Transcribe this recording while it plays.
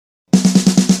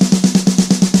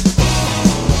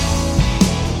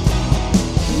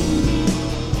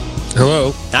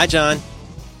Joe. Hi, John.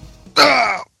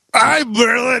 Hi,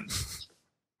 Merlin.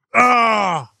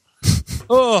 Oh,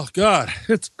 God.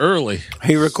 It's early.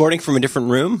 Are you recording from a different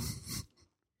room?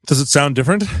 Does it sound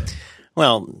different?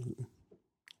 Well,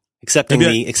 accepting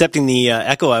the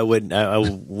echo, I would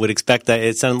expect that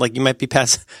it sounded like you might be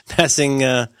passing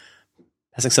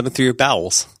something through your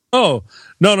bowels. Oh,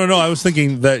 no. I was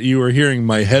thinking that you were hearing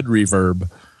my head reverb.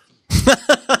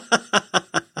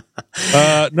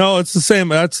 No, it's the same.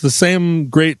 That's the same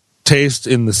great taste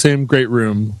in the same great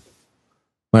room.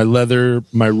 My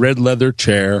red leather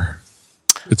chair.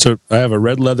 I have a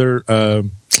red leather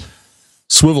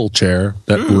swivel chair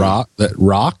that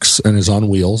rocks and is on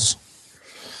wheels.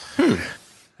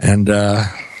 And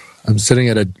I'm sitting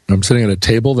at a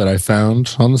table that I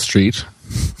found on the street.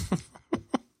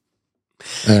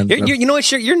 And you know what?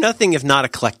 You're nothing if not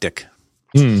eclectic.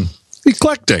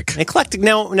 Eclectic.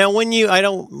 Now, when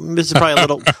this is probably a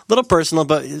little personal,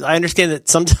 but I understand that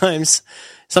sometimes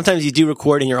you do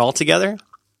record and you're all together.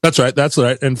 That's right.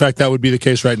 In fact, that would be the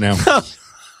case right now.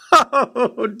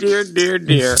 Oh dear.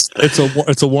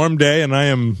 It's a warm day, and I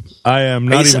am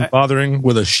not even bothering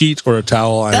with a sheet or a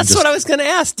towel. That's what I was going to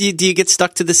ask. Do you get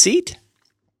stuck to the seat?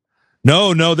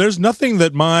 No. There's nothing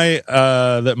that my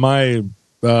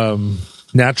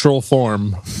natural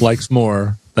form likes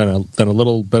more than a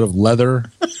little bit of leather,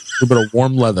 a little bit of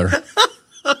warm leather.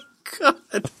 Oh,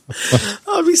 God.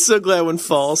 I'll be so glad when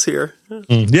fall's here.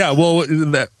 Yeah, well,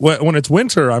 when it's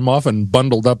winter, I'm often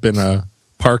bundled up in a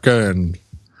parka and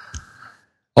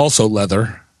also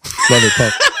leather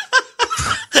parka.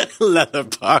 Leather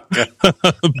parka.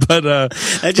 But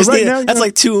that's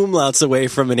like two umlauts away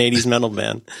from an 80s metal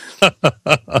band.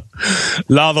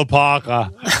 Leather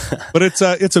parka. But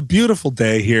it's a beautiful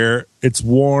day here. It's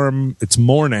warm. It's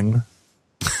morning.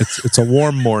 It's a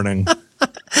warm morning.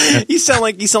 You sound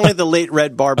like the late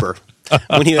Red Barber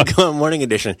when he would go on Morning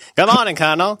Edition. Good morning,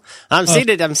 Colonel. I'm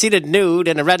seated nude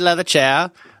in a red leather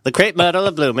chair. The crepe myrtle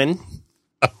of blooming.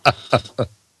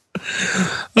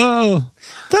 Oh,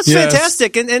 that's yes.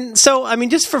 Fantastic. And so, I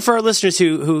mean, just for our listeners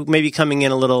who may be coming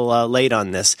in a little late on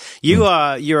this, you're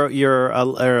a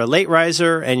late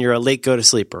riser and you're a late go to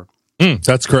sleeper.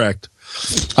 That's correct.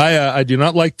 I do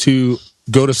not like to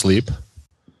go to sleep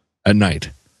at night.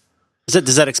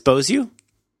 Does that expose you?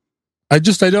 I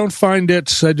don't find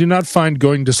it. I do not find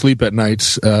going to sleep at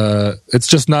night. It's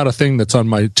just not a thing that's on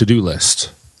my to-do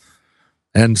list.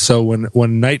 And so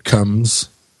when night comes,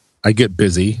 I get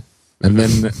busy, and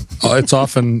then it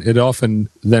often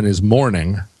then is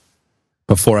morning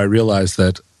before I realize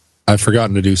that I've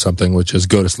forgotten to do something, which is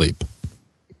go to sleep.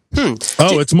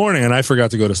 It's morning and I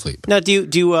forgot to go to sleep. Now, do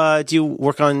you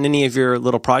work on any of your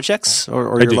little projects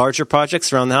or your larger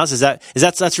projects around the house?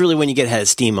 That's really when you get head of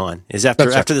steam on? Is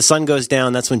after the sun goes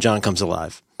down, that's when John comes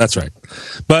alive? That's right.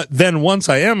 But then once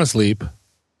I am asleep,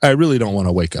 I really don't want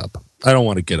to wake up. I don't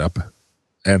want to get up,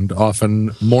 and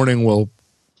often morning will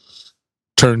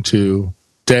turn to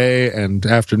day and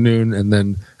afternoon, and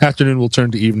then afternoon will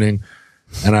turn to evening,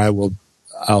 and I'll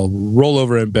roll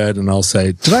over in bed and I'll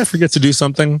say, did I forget to do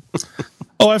something?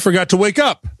 Oh, I forgot to wake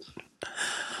up.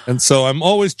 And so I'm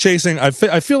always chasing. I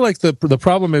feel like the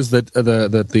problem is that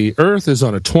the Earth is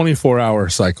on a 24-hour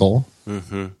cycle,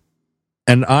 and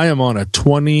I am on a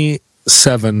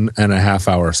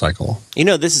 27.5-hour cycle. You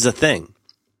know, this is a thing.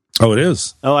 Oh, it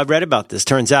is? Oh, I've read about this.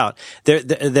 Turns out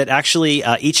that actually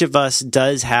each of us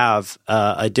does have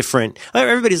a different...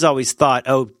 Everybody's always thought,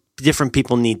 different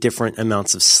people need different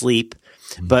amounts of sleep.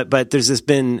 But there's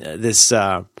been this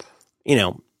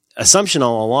assumption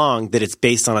all along that it's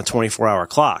based on a 24-hour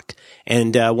clock.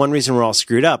 And one reason we're all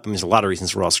screwed up, there's a lot of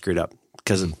reasons we're all screwed up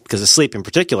because of sleep in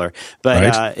particular, but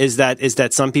right. is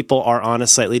that some people are on a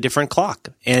slightly different clock.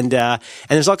 And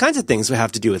there's all kinds of things that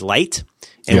have to do with light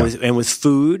and with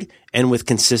food and with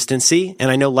consistency. And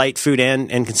I know light, food,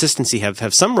 and consistency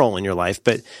have some role in your life,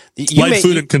 but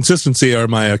food, and consistency are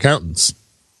my accountants.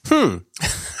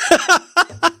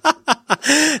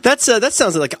 That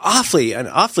sounds like an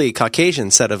awfully Caucasian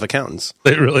set of accountants.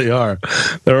 They really are.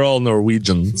 They're all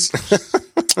Norwegians.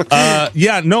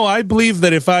 I believe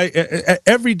that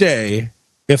every day,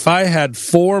 if I had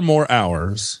 4 more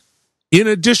hours, in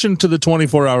addition to the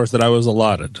 24 hours that I was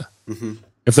allotted,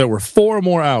 if there were 4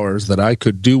 more hours that I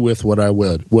could do with what I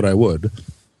would,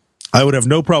 I would have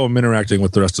no problem interacting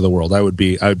with the rest of the world. I would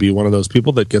be one of those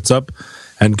people that gets up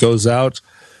and goes out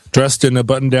dressed in a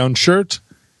button-down shirt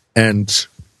and,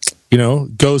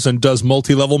 goes and does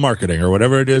multi-level marketing or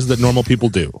whatever it is that normal people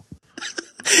do.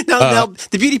 Now,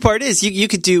 the beauty part is you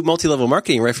could do multi-level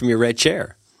marketing right from your red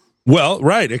chair. Well,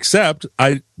 right, except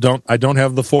I don't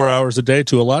have the 4 hours a day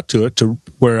to allot to it to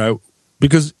where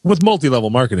because with multi-level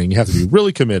marketing, you have to be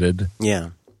really committed.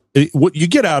 Yeah. What you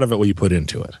get out of it, what you put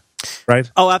into it, right?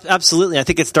 Oh, absolutely. I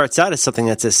think it starts out as something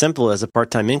that's as simple as a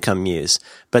part-time income muse,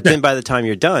 but then by the time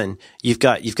you're done, you've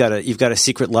got a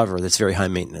secret lover that's very high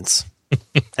maintenance.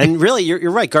 And really,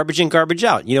 you're right. Garbage in, garbage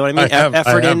out. You know what I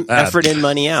mean? Effort in,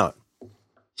 money out.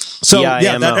 So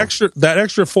that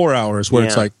extra 4 hours where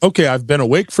it's like, okay, I've been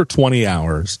awake for 20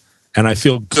 hours and I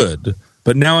feel good,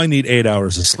 but now I need 8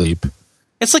 hours of sleep.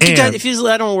 It's like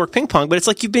I don't work ping pong, but it's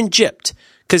like you've been gypped.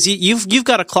 Because you've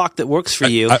got a clock that works for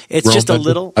you. It's just a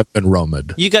little. I've been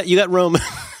roamed. You got roamed.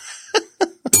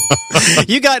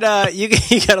 you get a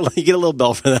little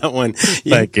bell for that one.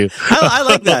 Thank you. I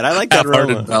like that. I like that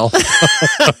Roma bell.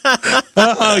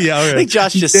 Oh yeah. Okay. I think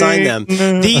Josh just signed them.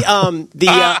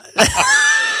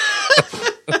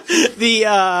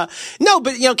 No,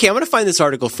 but okay, I'm going to find this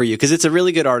article for you because it's a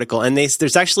really good article, and there's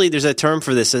a term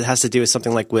for this that has to do with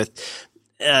something like with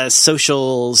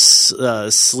social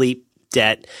sleep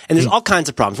debt, and there's all kinds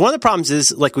of problems. One of the problems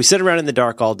is like we sit around in the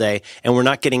dark all day and we're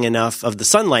not getting enough of the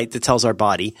sunlight that tells our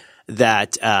body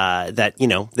that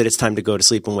it's time to go to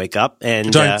sleep and wake up. And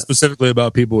you're talking specifically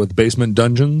about people with basement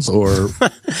dungeons, or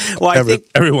well, I think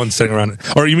everyone's sitting around,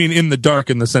 or you mean in the dark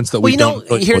in the sense that we don't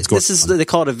know what's going on? They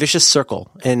call it a vicious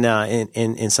circle in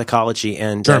psychology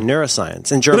and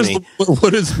neuroscience in Germany.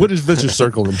 What is vicious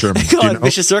circle in Germany? They call it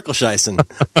vicious circle scheißen.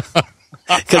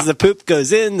 Because the poop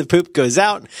goes in, the poop goes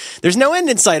out. There's no end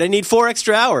in sight. I need 4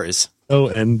 extra hours. No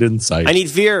end in sight. I need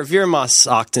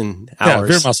Wehrmacht-Achten hours.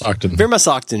 Yeah, Wehrmacht-Achten.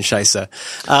 Wehrmacht-Achten Scheisse.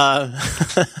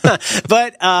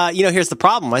 But here's the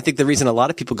problem. I think the reason a lot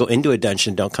of people go into a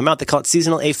dungeon and don't come out, they call it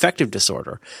seasonal affective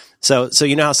disorder. So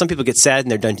you know how some people get sad in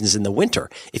their dungeons in the winter.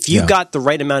 If you've got the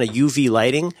right amount of UV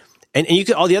lighting, and you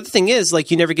could, the other thing is,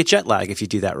 like, you never get jet lag if you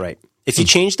do that right. If you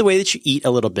change the way that you eat a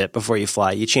little bit before you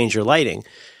fly, you change your lighting.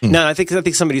 Now, I think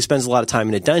somebody who spends a lot of time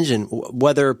in a dungeon,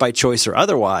 whether by choice or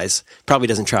otherwise, probably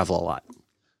doesn't travel a lot.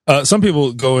 Some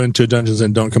people go into dungeons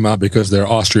and don't come out because their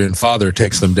Austrian father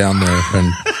takes them down there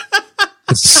and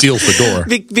seals the door.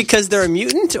 Because they're a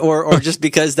mutant, or just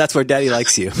because that's where Daddy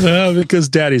likes you? Because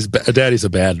Daddy's a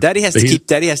bad. Daddy has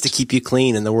to keep you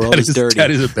clean, and the world is dirty.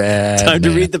 Daddy's a bad. Time to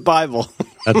read the Bible.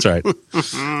 That's right.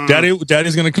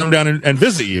 Daddy's going to come down and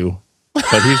visit you, but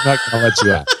he's not going to let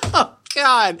you out. Oh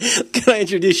God! Can I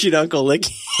introduce you to Uncle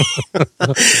Licky?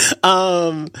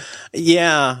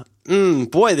 Yeah.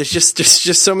 Boy, there's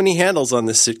just so many handles on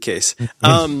this suitcase.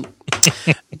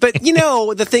 But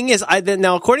the thing is,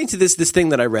 now according to this thing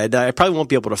that I read, I probably won't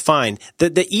be able to find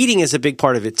that the eating is a big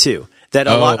part of it too. That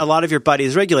a lot of your body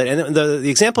is regulated. And the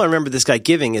example I remember this guy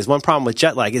giving is one problem with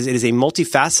jet lag is it is a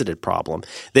multifaceted problem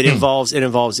that involves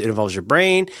your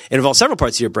brain. It involves several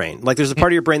parts of your brain. Like there's a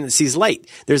part of your brain that sees light.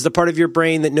 There's the part of your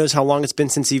brain that knows how long it's been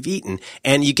since you've eaten.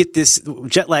 And you get this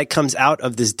jet lag comes out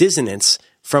of this dissonance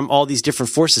from all these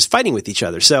different forces fighting with each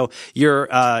other. So your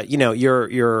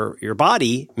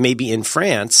body may be in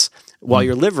France while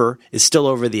your liver is still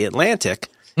over the Atlantic.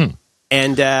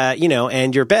 And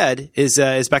and your bed is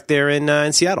back there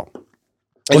in Seattle.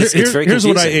 Well, here's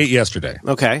what I ate yesterday.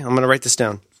 Okay, I'm going to write this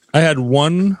down. I had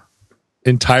one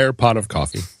entire pot of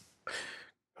coffee.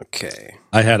 Okay.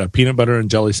 I had a peanut butter and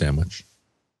jelly sandwich.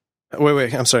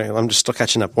 Wait. I'm sorry. I'm just still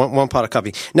catching up. One pot of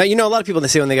coffee. Now, a lot of people, they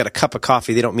say when they got a cup of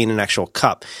coffee, they don't mean an actual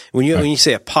cup. When you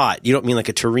say a pot, you don't mean like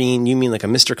a tureen. You mean like a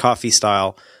Mr. Coffee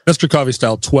style. Mr. Coffee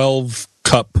style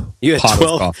 12-cup pot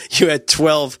of coffee. You had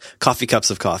 12 coffee cups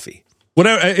of coffee.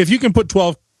 Whatever. If you can put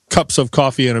 12 cups of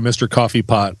coffee in a Mr. Coffee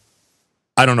pot,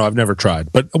 I don't know. I've never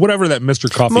tried, but whatever that Mr.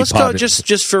 Coffee pot is.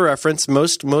 Just for reference,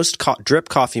 most drip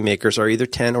coffee makers are either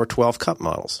 10 or 12 cup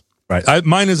models. Right.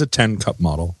 Mine is a 10-cup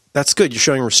model. That's good. You're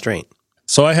showing restraint.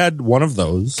 So I had one of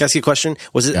those. Can I ask you a question?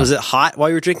 Was it hot while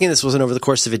you were drinking? This wasn't over the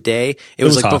course of a day. It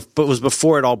was like, but it was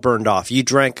before it all burned off. You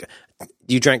drank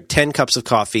 10 cups of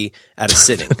coffee at a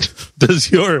sitting. Does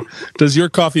your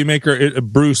coffee maker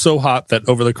brew so hot that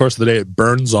over the course of the day it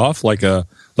burns off like a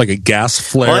gas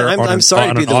flare? Well, I'm sorry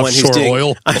to be the one who's doing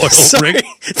oil rig.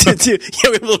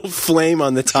 We have a little flame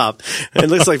on the top. It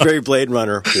looks like very Blade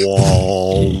Runner.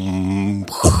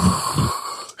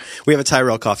 We have a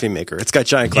Tyrell coffee maker. It's got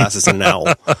giant glasses and an owl.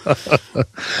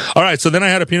 All right, so then I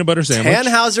had a peanut butter sandwich.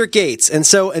 Tannhauser Gates. And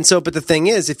so, but the thing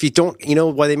is, if you don't,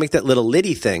 why they make that little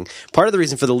liddy thing. Part of the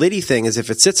reason for the liddy thing is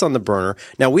if it sits on the burner.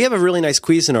 Now, we have a really nice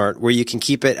Cuisinart where you can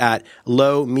keep it at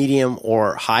low, medium,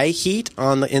 or high heat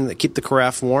keep the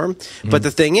carafe warm. But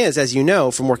the thing is, as you know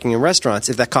from working in restaurants,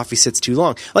 if that coffee sits too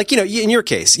long, like, in your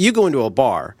case, you go into a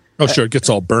bar. Oh, sure. It gets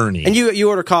all burny. And you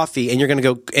order coffee and you're going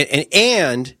to go,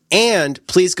 and And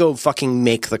please go fucking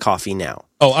make the coffee now.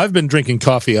 Oh, I've been drinking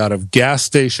coffee out of gas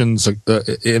stations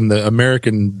in the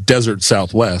American desert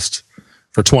Southwest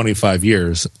for 25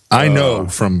 years. I know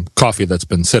from coffee that's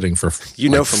been sitting for...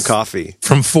 from coffee.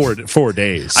 From 4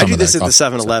 days. I do this at the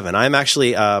 7-Eleven. I'm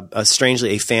actually,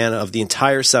 strangely, a fan of the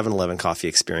entire 7-Eleven coffee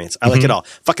experience. I like it all.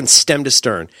 Fucking stem to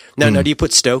stern. Now, do you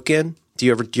put Stoke in? Do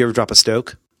you ever drop a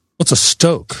Stoke? What's a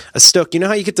Stoke? A Stoke. You know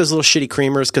how you get those little shitty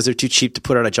creamers because they're too cheap to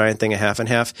put out a giant thing of half and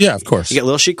half? Yeah, of course. You get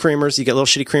little shitty creamers. You get little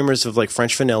shitty creamers of like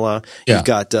French vanilla. Yeah. You've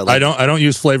got I don't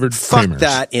use flavored fuck creamers.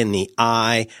 that in the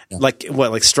eye. Yeah.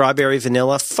 Like strawberry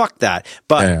vanilla? Fuck that.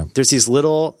 But there's these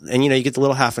little, and you get the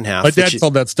little half and half. My dad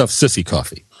called that stuff sissy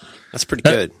coffee. That's pretty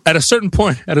good. At a certain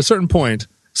point,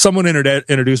 someone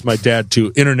introduced my dad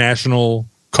to International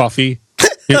Coffee.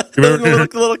 You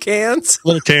remember little cans?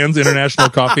 Little cans, International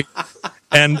Coffee.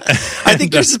 And I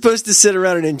think you're supposed to sit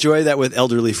around and enjoy that with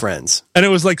elderly friends. And it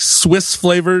was like Swiss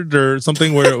flavored or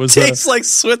something where it was... tastes like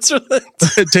Switzerland.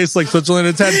 It tastes like Switzerland.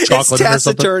 It's had chocolate it's or something.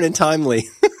 taciturn and timely.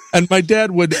 And my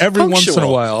dad would, every once in a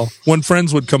while, when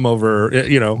friends would come over,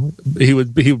 he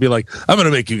would be like, I'm going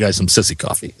to make you guys some sissy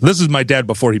coffee. This is my dad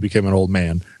before he became an old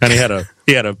man. And he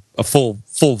had a full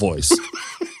voice.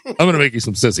 I'm going to make you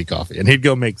some sissy coffee. And he'd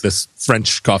go make this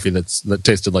French coffee that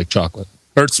tasted like chocolate.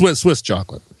 Or Swiss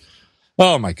chocolate.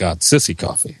 Oh my God, sissy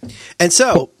coffee. And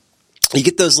so you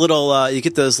get those little, those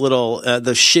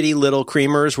shitty little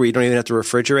creamers where you don't even have to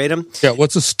refrigerate them. Yeah,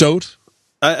 what's a stoat?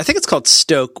 I think it's called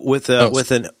Stoke with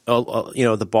the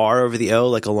bar over the O,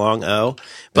 like a long O.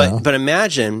 But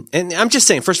imagine, and I'm just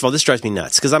saying, first of all, this drives me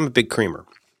nuts because I'm a big creamer.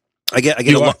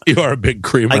 You are a big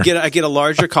creamer. I get a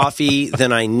larger coffee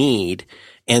than I need.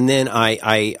 And then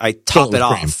I top it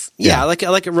off. Yeah, I like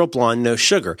it real blonde, no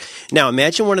sugar. Now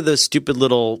imagine one of those stupid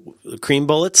little cream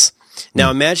bullets.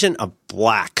 Now imagine a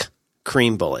black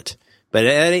cream bullet. But it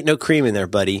ain't no cream in there,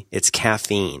 buddy. It's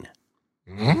caffeine.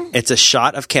 Mm-hmm. It's a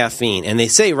shot of caffeine. And they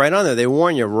say right on there, they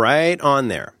warn you right on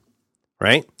there,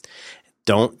 right?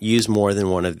 Don't use more than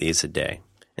one of these a day.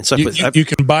 And so you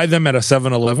can buy them at a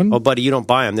 7-Eleven? Oh, buddy, you don't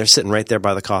buy them. They're sitting right there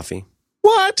by the coffee.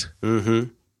 What? Mm-hmm.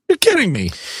 You're kidding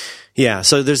me. Yeah,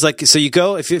 so there's you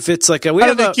go if it's like how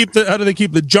do they keep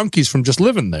the junkies from just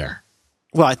living there?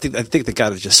 Well, I think they got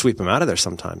to just sweep them out of there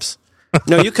sometimes.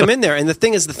 No, you come in there, and the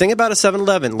thing about a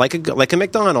 7-Eleven, like a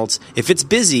McDonald's, if it's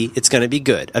busy, it's going to be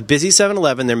good. A busy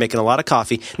 7-Eleven, they're making a lot of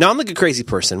coffee. Now, I'm like a crazy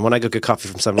person when I go get coffee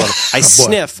from 7-Eleven. I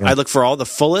sniff. I look for all the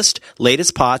fullest,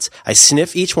 latest pots. I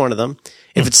sniff each one of them.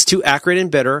 If it's too acrid and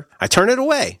bitter, I turn it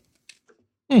away.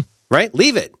 Right?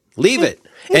 Leave it.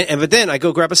 But then I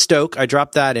go grab a Stoke, I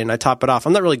drop that in, I top it off.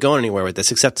 I'm not really going anywhere with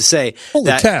this except to say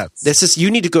that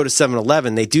you need to go to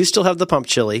 7-Eleven. They do still have the pump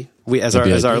chili, as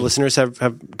our listeners have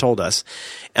told us,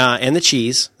 and the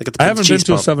cheese. I haven't been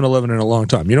to a 7-Eleven in a long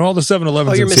time. All the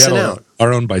 7-Elevens in Seattle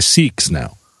are owned by Sikhs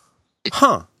now.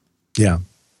 Huh. Yeah.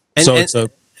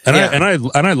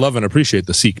 I love and appreciate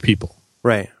the Sikh people.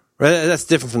 Right. That's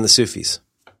different from the Sufis.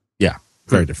 Yeah,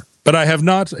 very different. But I have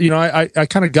not, I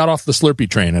kind of got off the Slurpee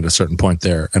train at a certain point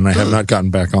there, and I have not gotten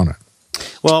back on it.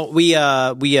 Well, we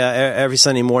every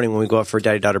Sunday morning when we go out for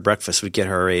daddy-daughter breakfast, we get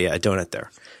her a donut there.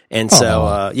 And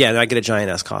so, and I get a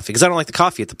giant-ass coffee because I don't like the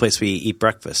coffee at the place we eat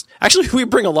breakfast. Actually, we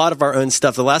bring a lot of our own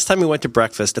stuff. The last time we went to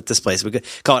breakfast at this place, we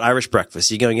call it Irish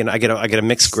breakfast. I get a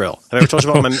mixed grill. Have I ever told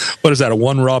you about my... What is that, a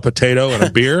one raw potato and a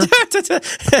beer?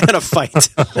 And a fight.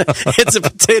 It's a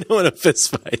potato and a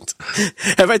fist fight.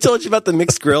 Have I told you about the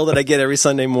mixed grill that I get every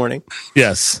Sunday morning?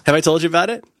 Yes. Have I told you about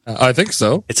it? I think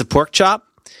so. It's a pork chop.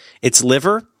 It's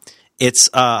liver. It's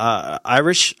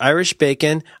Irish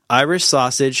bacon, Irish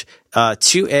sausage,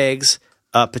 2 eggs,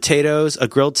 potatoes, a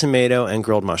grilled tomato, and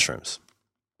grilled mushrooms.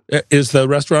 Is the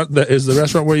restaurant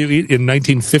where you eat in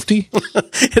 1950?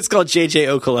 It's called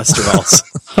JJO Cholesterol's.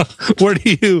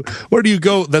 Where do you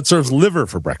go that serves liver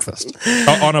for breakfast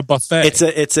on a buffet?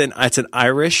 It's an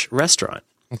Irish restaurant.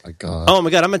 Oh my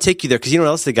god! I'm going to take you there because you know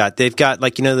what else they got? They've got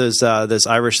those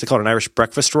Irish. They call it an Irish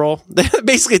breakfast roll.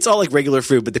 Basically, it's all like regular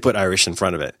food, but they put Irish in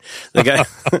front of it. They got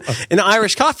an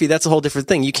Irish coffee. That's a whole different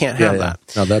thing. You can't have that.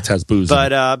 No, that has booze.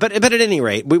 But at any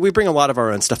rate, we bring a lot of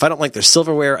our own stuff. I don't like their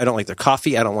silverware. I don't like their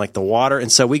coffee. I don't like the water. And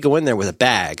so we go in there with a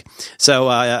bag. So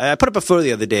I put up a photo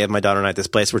the other day of my daughter and I at this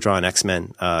place. We're drawing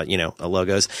X-Men,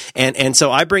 logos. And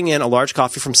so I bring in a large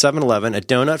coffee from 7-Eleven, a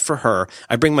donut for her.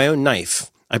 I bring my own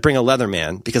knife. I bring a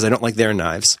Leatherman because I don't like their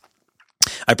knives.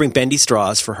 I bring bendy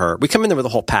straws for her. We come in there with a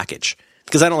whole package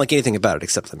because I don't like anything about it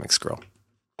except the mixed grill.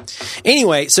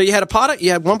 Anyway, so you had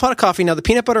one pot of coffee. Now the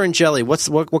peanut butter and jelly. What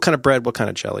kind of bread? What kind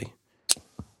of jelly?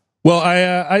 Well,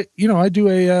 I do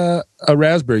a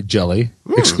raspberry jelly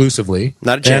exclusively,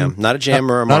 not a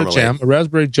jam, or a marmalade. Not a jam, a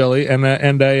raspberry jelly, and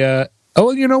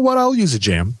you know what? I'll use a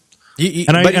jam. You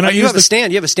have a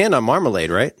stand. You have a stand on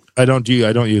marmalade, right? I don't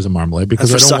use a marmalade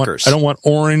because I don't want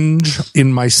orange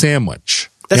in my sandwich.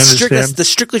 That's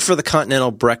strictly for the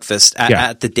continental breakfast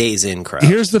at the Days Inn crowd.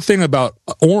 Here's the thing about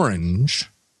orange: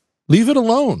 leave it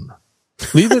alone.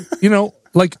 Leave it,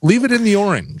 leave it in the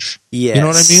orange. Yes. You know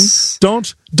what I mean?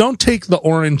 Don't take the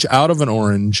orange out of an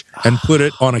orange and put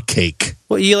it on a cake.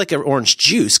 Well, you like an orange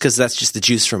juice because that's just the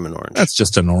juice from an orange. That's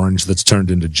just an orange that's turned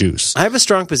into juice. I have a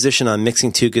strong position on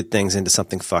mixing two good things into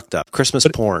something fucked up. Christmas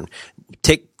porn.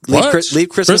 Leave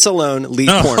Christmas alone. Leave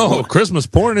porn. Oh, Christmas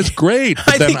porn is great.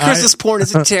 I think Christmas porn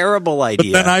is a terrible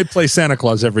idea. But then I play Santa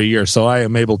Claus every year, so I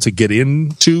am able to get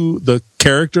into the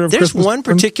character of Christmas. There's one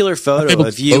particular photo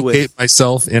of you with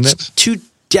myself in it. Two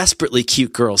desperately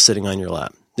cute girls sitting on your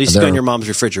lap. They used to go in your mom's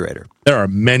refrigerator. There are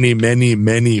many, many,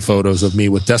 many photos of me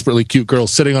with desperately cute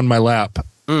girls sitting on my lap,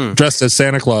 dressed as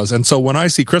Santa Claus. And so when I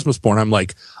see Christmas porn, I'm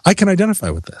like, I can identify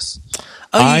with this.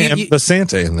 I am the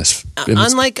Santa in this.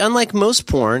 Unlike most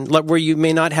porn, where you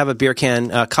may not have a beer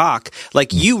can cock,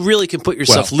 you really can put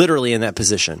yourself literally in that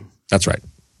position. That's right.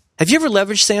 Have you ever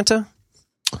leveraged Santa?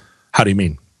 How do you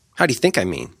mean? How do you think I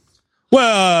mean?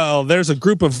 Well, there's a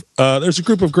group of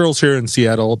girls here in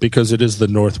Seattle, because it is the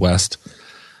Northwest,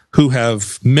 who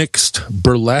have mixed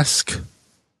burlesque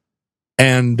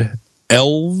and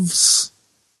elvishness,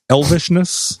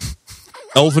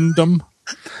 elvendom.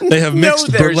 They have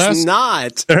mixed burlesque.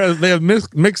 Not. They have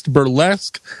mixed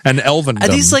burlesque and elvendom. Are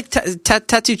these like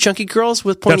tattooed chunky girls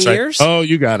with pointy ears? Oh,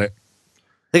 you got it.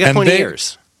 They got pointy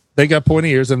ears. They got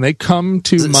pointy ears, and they come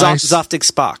to my Zoftig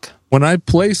Spock. When I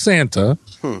play Santa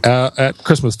at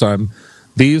Christmas time,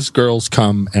 these girls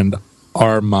come and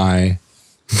are my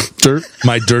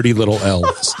dirty little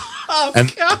elves. Oh,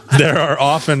 and there are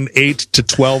often 8 to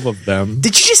 12 of them.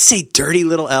 Did you just say dirty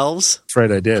little elves? That's right,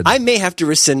 I did. I may have to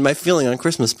rescind my feeling on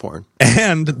Christmas porn.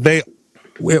 And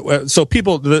so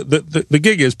people, the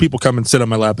gig is people come and sit on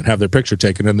my lap and have their picture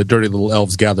taken, and the dirty little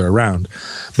elves gather around.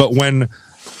 But when,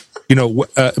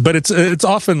 but it's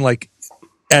often like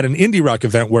at an indie rock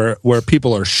event where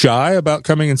people are shy about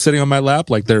coming and sitting on my lap,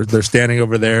 like they're standing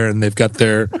over there and they've got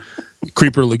their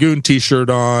Creeper Lagoon t-shirt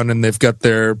on, and they've got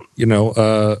their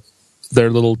their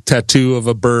little tattoo of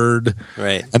a bird,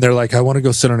 right? And they're like, I want to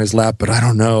go sit on his lap, but I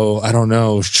don't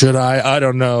know. Should I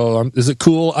don't know. Is it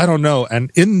cool? I don't know. And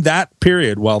in that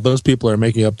period, while those people are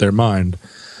making up their mind,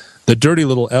 the dirty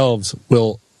little elves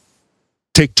will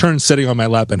take turns sitting on my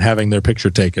lap and having their picture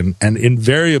taken, and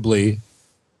invariably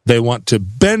they want to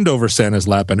bend over Santa's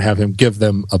lap and have him give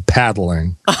them a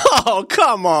paddling. Oh,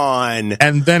 come on.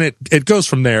 And then it goes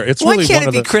from there. It's Why really can't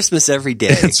it be Christmas every day?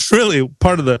 It's really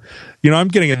part of the, I'm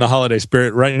getting in the holiday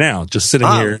spirit right now, just sitting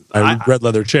here in a red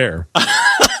leather chair.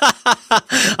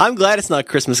 I'm glad it's not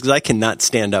Christmas because I cannot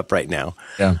stand up right now.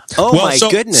 Yeah. Oh, my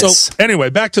goodness. So anyway,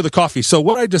 back to the coffee. So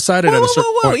what I decided at a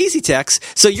certain point. Easy, Tex.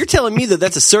 So you're telling me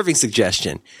that's a serving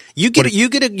suggestion. You get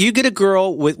a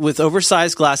girl with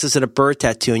oversized glasses and a bird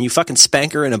tattoo, and you fucking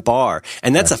spank her in a bar,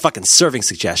 and that's a fucking serving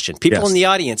suggestion. People in the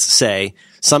audience say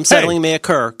some settling may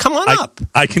occur. Come on up.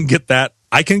 I can get that.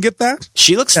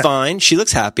 She looks fine. She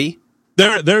looks happy.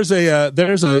 There's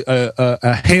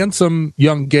a handsome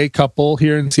young gay couple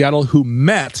here in Seattle who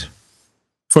met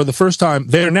for the first time.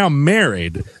 They are now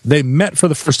married. They met for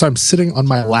the first time sitting on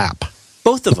my lap.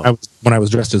 Both of them. When I was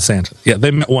dressed as Santa. Yeah,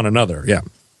 they met one another. Yeah.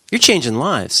 You're changing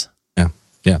lives.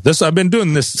 Yeah. I've been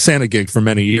doing this Santa gig for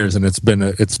many years, and it's been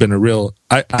a real.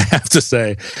 I have to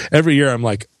say, every year I'm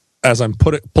like, as I'm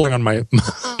pulling on my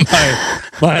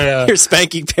your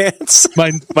spanking pants,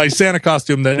 my Santa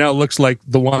costume that now looks like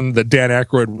the one that Dan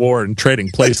Aykroyd wore in Trading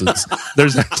Places.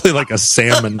 There's actually like a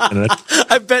salmon in it.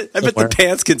 I bet the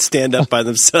pants can stand up by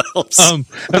themselves.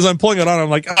 As I'm pulling it on,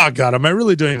 I'm like, oh god, am I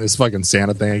really doing this fucking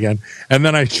Santa thing again? And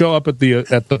then I show up at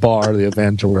the bar, the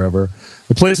event, or wherever.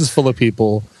 The place is full of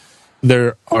people.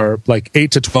 There are like 8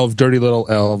 to 12 dirty little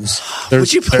elves.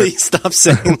 Would you please stop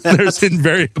saying that? There's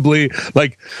invariably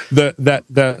like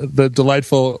the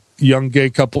delightful young gay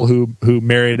couple who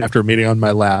married after meeting on my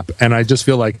lap, and I just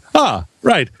feel like,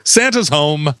 right, Santa's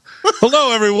home.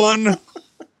 Hello, everyone.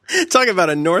 Talk about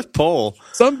a North Pole.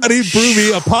 Somebody brew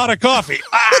me a pot of coffee.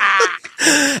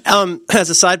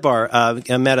 As a sidebar,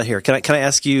 Meta here. Can I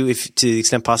ask you, if to the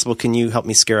extent possible, can you help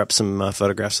me scare up some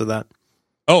photographs of that?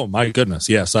 Oh my goodness,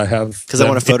 yes, I have. Because I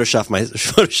want to Photoshop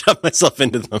myself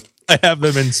into them. I have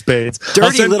them in spades.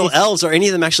 Dirty little elves. Are any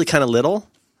of them actually kind of little?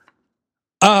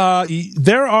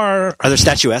 There are. Are there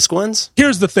statuesque ones?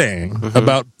 Here's the thing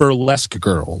about burlesque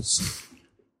girls.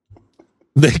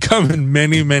 They come in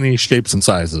many, many shapes and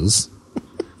sizes.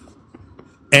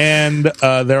 And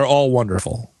they're all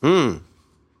wonderful. And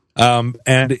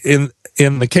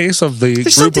in the case of the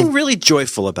there's something really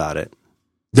joyful about it.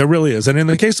 There really is. And in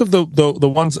the case of the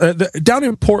ones down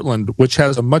in Portland, which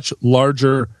has a much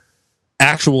larger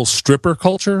actual stripper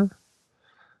culture,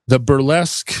 the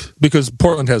burlesque, because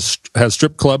Portland has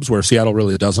strip clubs where Seattle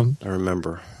really doesn't. I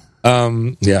remember.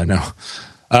 Yeah, no.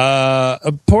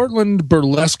 Portland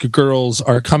burlesque girls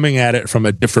are coming at it from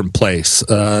a different place.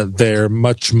 They're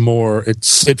much more,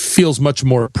 it feels much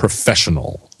more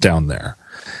professional down there.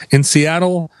 In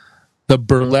Seattle, the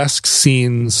burlesque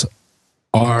scenes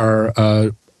are,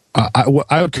 I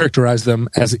would characterize them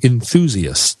as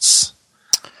enthusiasts.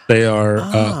 They are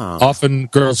often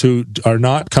girls who are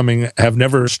not have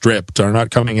never stripped, are not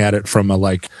coming at it from a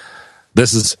like,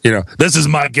 this is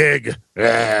my gig.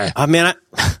 I mean,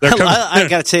 I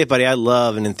got to tell you, buddy, I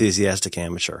love an enthusiastic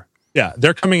amateur. Yeah,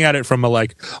 they're coming at it from a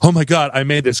like, oh my God, I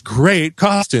made this great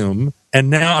costume, and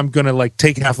now I'm going to like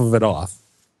take half of it off.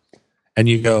 And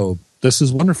you go, this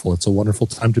is wonderful. It's a wonderful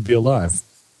time to be alive.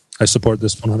 I support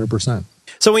this 100%.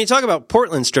 So when you talk about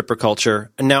Portland stripper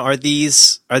culture, now are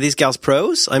these gals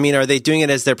pros? I mean, are they doing it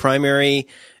as their primary?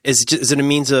 Is it a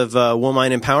means of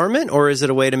woman empowerment, or is it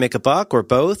a way to make a buck, or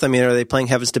both? I mean, are they playing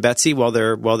Heavens to Betsy while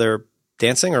they're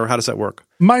dancing, or how does that work?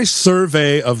 My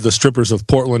survey of the strippers of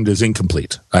Portland is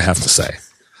incomplete, I have to say.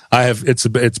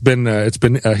 It's been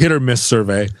a hit or miss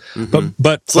survey,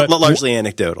 but it's largely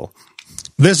anecdotal.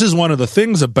 This is one of the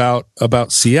things about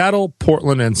Seattle,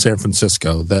 Portland, and San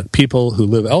Francisco that people who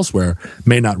live elsewhere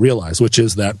may not realize, which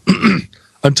is that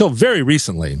until very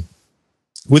recently,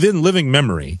 within living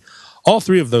memory, all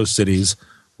three of those cities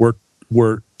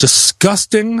were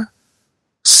disgusting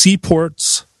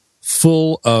seaports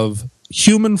full of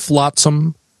human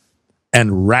flotsam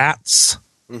and rats,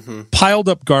 piled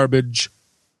up garbage,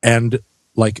 and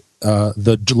like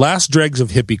the last dregs of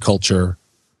hippie culture,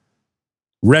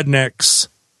 rednecks,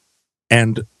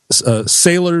 and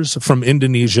sailors from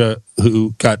Indonesia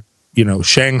who got,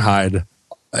 shanghaied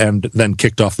and then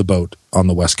kicked off the boat on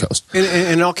the West Coast.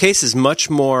 In all cases, much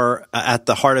more at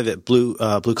the heart of it, blue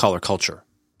collar culture.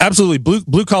 Absolutely,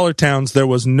 blue collar towns. There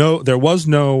was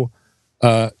no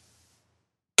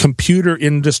computer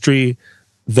industry.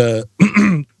 The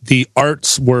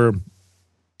arts were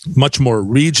much more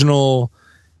regional,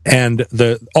 and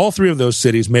all three of those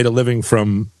cities made a living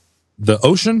from the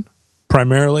ocean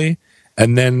primarily,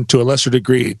 and then to a lesser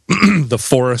degree the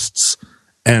forests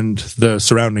and the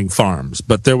surrounding farms.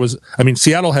 But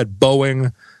Seattle had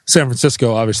Boeing. San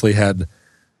Francisco obviously had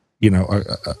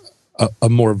a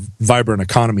more vibrant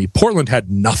economy. Portland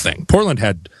had nothing. Portland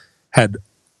had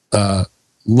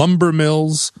lumber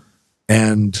mills,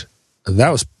 and that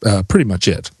was pretty much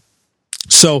it.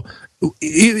 So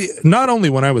not only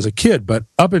when I was a kid, but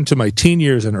up into my teen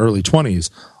years and early 20s,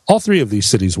 all three of these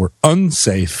cities were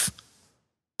unsafe,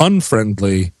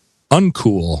 unfriendly,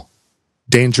 uncool,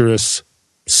 dangerous,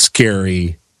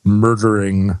 scary,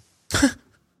 murdering,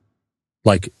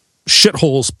 like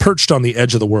shitholes perched on the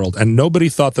edge of the world. And nobody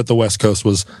thought that the West Coast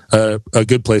was a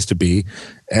good place to be.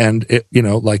 And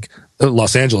like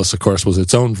Los Angeles, of course, was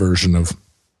its own version of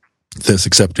this,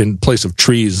 except in place of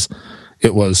trees,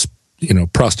 it was,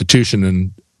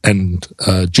 prostitution and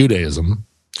Judaism.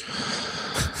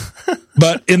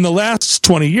 But in the last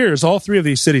 20 years, all three of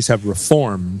these cities have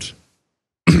reformed.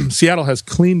 Seattle has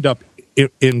cleaned up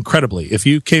incredibly. If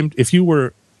you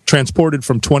were transported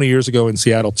from 20 years ago in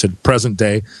Seattle to present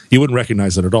day, you wouldn't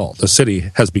recognize it at all. The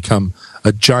city has become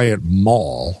a giant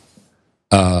mall.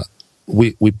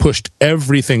 We pushed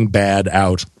everything bad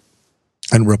out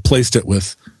and replaced it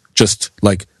with just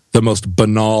like the most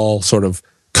banal sort of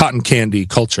cotton candy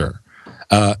culture.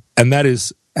 And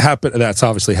that's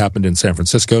obviously happened in San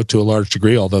Francisco to a large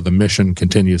degree, although the mission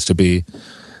continues to be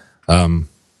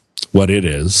what it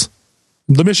is.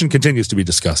 The mission continues to be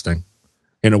disgusting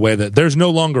in a way that there's no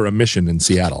longer a mission in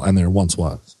Seattle, and there once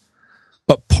was.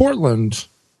 But Portland,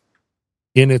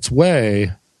 in its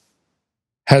way,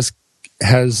 has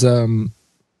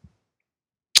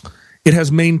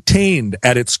maintained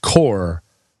at its core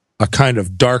a kind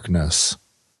of darkness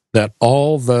that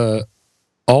all the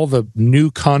new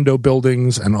condo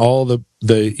buildings and all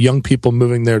the young people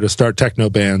moving there to start techno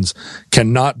bands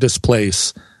cannot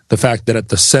displace the fact that at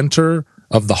the center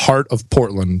of the heart of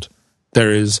Portland,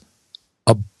 there is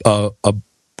a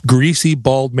greasy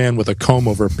bald man with a comb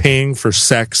over paying for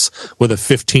sex with a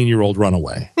 15-year-old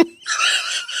runaway.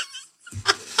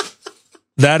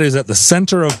 That is at the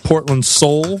center of Portland's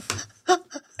soul.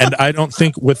 And I don't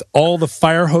think with all the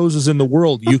fire hoses in the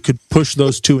world, you could push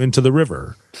those two into the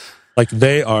river. Like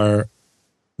they are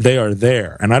they are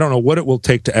there, and I don't know what it will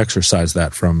take to exercise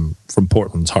that from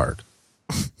Portland's heart.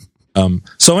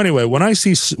 So anyway, when I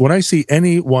see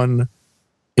anyone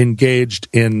engaged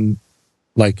in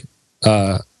like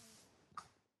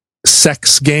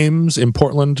sex games in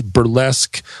Portland,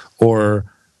 burlesque or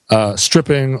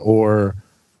stripping, or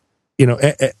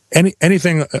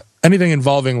anything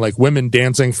involving like women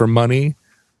dancing for money,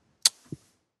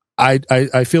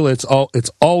 I feel it's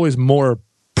always more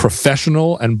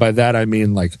professional, and by that I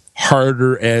mean like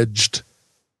harder edged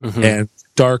and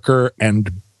darker,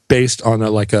 and based on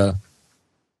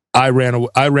I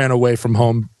ran away from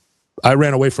home, I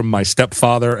ran away from my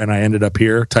stepfather and I ended up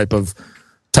here type of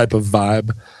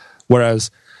vibe. Whereas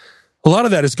a lot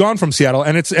of that is gone from Seattle,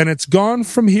 and it's gone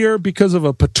from here because of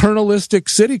a paternalistic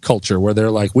city culture where they're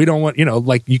like, we don't want,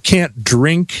 like you can't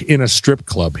drink in a strip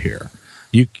club here.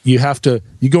 You have to,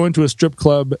 you go into a strip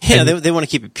club. Yeah, they want to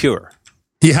keep it pure.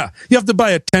 Yeah, you have to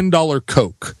buy a $10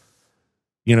 Coke,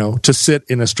 to sit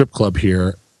in a strip club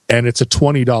here, and it's a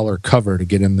 $20 cover to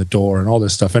get in the door and all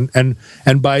this stuff.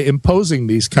 And by imposing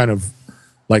these kind of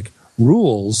like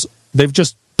rules, they've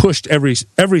just pushed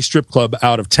every strip club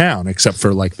out of town, except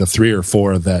for like the three or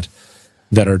four that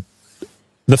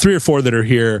are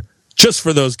here just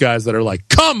for those guys that are like,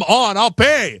 come on, I'll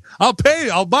pay, I'll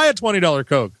buy a $20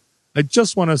 Coke. I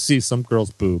just want to see some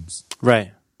girls' boobs.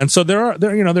 Right. And so there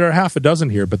are half a dozen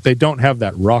here, but they don't have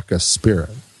that raucous spirit.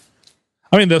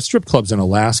 I mean, the strip clubs in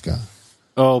Alaska.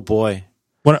 Oh boy.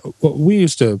 When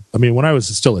I was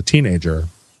still a teenager,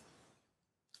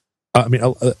 at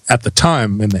the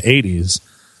time in the 80s,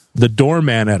 the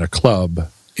doorman at a club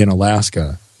in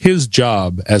Alaska, his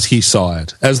job as he saw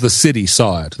it, as the city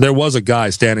saw it, there was a guy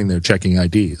standing there checking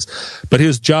IDs, but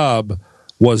his job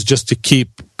was just to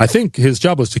keep, I think his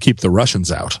job was to keep the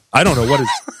Russians out. I don't know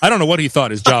what he thought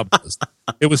his job was.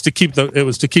 It was to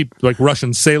keep like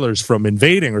Russian sailors from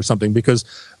invading or something, because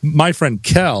my friend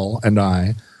Kel and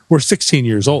I were 16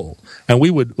 years old, and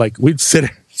we'd sit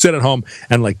at home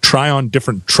and like try on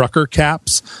different trucker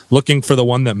caps, looking for the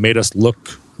one that made us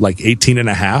look like 18 and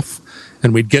a half,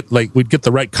 and we'd get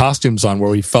the right costumes on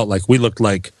where we felt like we looked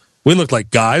like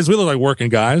guys, we looked like working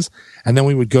guys, and then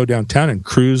we would go downtown and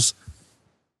cruise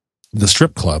the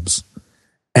strip clubs.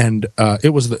 And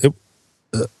the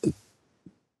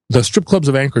strip clubs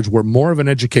of Anchorage were more of an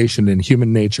education in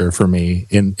human nature for me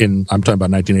in I'm talking about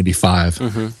 1985,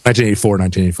 1984,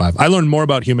 1985. I learned more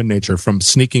about human nature from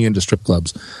sneaking into strip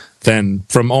clubs than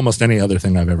from almost any other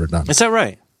thing I've ever done. Is that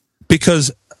right?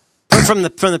 Because from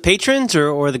the patrons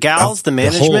or the gals, the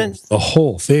management, the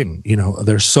whole thing,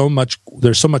 there's so much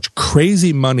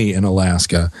crazy money in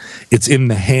Alaska. It's in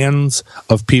the hands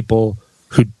of people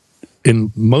who,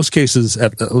 in most cases,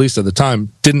 at least at the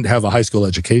time, didn't have a high school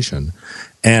education,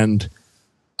 and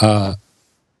the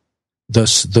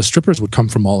strippers would come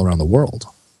from all around the world,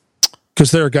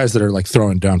 because there are guys that are like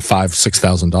throwing down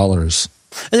 $5,000-$6,000.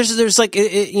 And there's like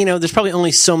there's probably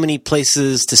only so many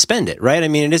places to spend it, right? I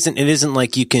mean, it isn't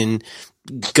like you can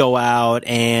go out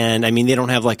and they don't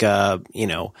have like a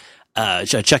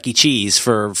Chuck E. Cheese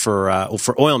for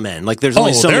oil men. Like there's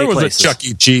only so many places. There was a Chuck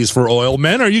E. Cheese for oil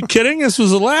men. Are you kidding? This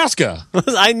was Alaska.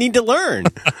 I need to learn.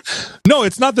 No,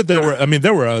 it's not that there were. I mean,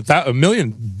 there were a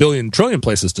million, billion, trillion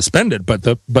places to spend it. But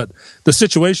the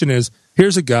situation is,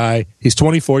 here's a guy. He's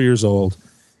 24 years old.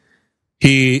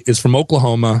 He is from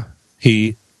Oklahoma.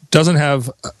 He doesn't have.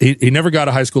 He never got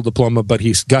a high school diploma, but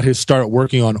he's got his start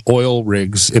working on oil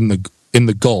rigs in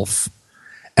the Gulf.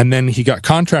 And then he got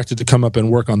contracted to come up and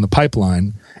work on the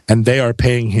pipeline, and they are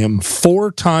paying him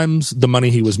 4 times the money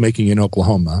he was making in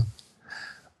Oklahoma.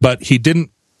 But he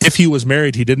didn't. If he was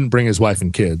married, he didn't bring his wife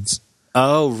and kids.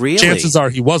 Oh, really? Chances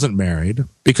are he wasn't married,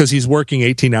 because he's working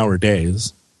 18-hour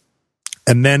days.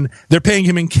 And then they're paying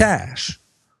him in cash.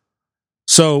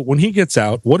 So when he gets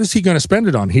out, what is he going to spend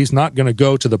it on? He's not going to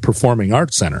go to the Performing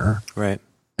Arts Center, right,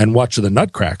 and watch the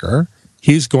Nutcracker.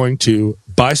 He's going to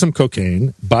buy some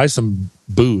cocaine, buy some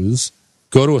booze,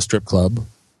 go to a strip club,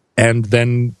 and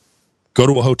then go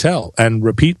to a hotel and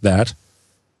repeat that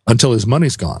until his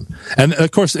money's gone. And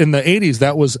of course, in the 80s,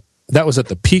 that was at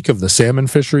the peak of the salmon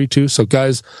fishery too. So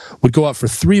guys would go out for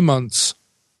 3 months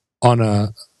on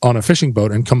a fishing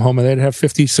boat and come home, and they'd have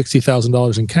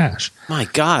 $50,000-$60,000 in cash. My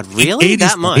God, really?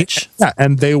 That much? Yeah,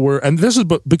 and this is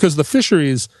because the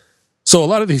fisheries. So a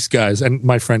lot of these guys, and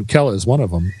my friend Kel is one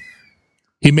of them.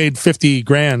 He made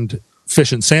 $50,000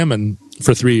 fishing salmon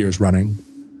for 3 years running.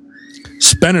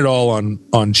 Spent it all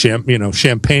on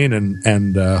champagne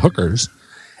and hookers,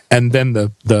 and then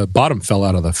the bottom fell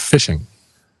out of the fishing.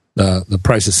 The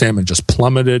price of salmon just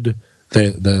plummeted.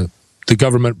 The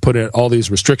government put in all these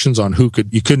restrictions on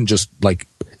you couldn't just like,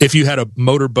 if you had a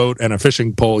motorboat and a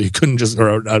fishing pole, you couldn't just,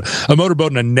 or a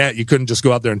motorboat and a net, you couldn't just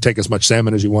go out there and take as much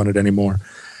salmon as you wanted anymore.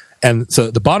 And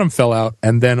so the bottom fell out,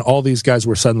 and then all these guys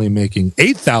were suddenly making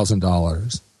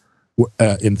 $8,000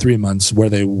 in 3 months, where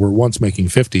they were once making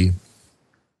 50.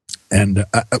 And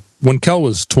when Kel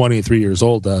was 23 years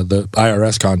old, the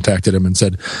IRS contacted him and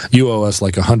said, "You owe us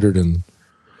like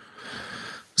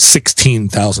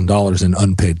 $116,000 in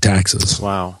unpaid taxes."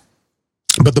 Wow.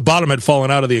 But the bottom had fallen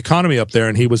out of the economy up there,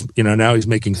 and he was, now he's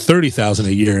making $30,000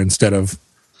 a year instead of,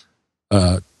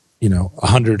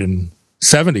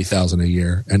 $170,000 a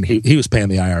year, and he was paying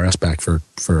the IRS back for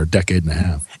a decade and a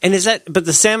half. And but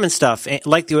the salmon stuff,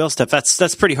 like the oil stuff,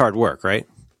 that's pretty hard work, right?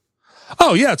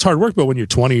 Oh yeah, it's hard work, but when you're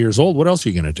 20 years old, what else are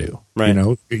you going to do? Right.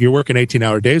 You're working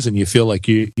 18-hour days, and you feel like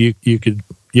you're going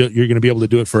to be able to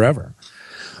do it forever.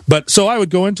 But so I would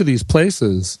go into these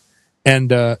places,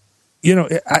 and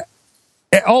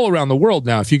all around the world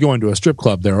now, if you go into a strip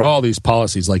club, there are all these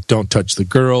policies like don't touch the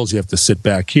girls, you have to sit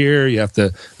back here,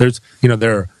 there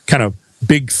are kind of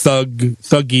big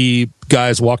thuggy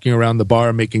guys walking around the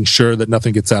bar making sure that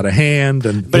nothing gets out of hand.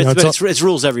 But it's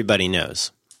rules everybody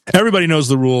knows. Everybody knows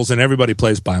the rules, and everybody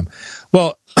plays by them.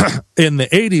 Well, in the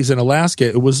 80s in Alaska,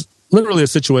 it was literally a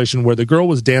situation where the girl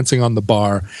was dancing on the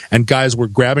bar, and guys were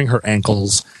grabbing her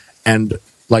ankles, and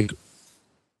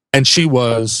she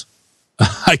was,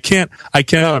 I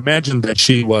cannot imagine that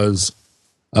she was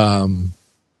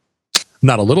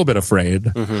not a little bit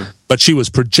afraid, but she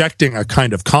was projecting a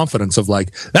kind of confidence of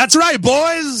like, "That's right,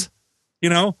 boys,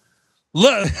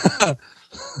 look,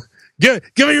 give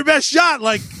me your best shot,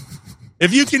 like."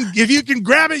 If you can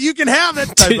grab it, you can have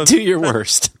it. Do your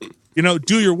worst.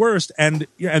 Do your worst. And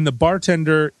the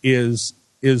bartender is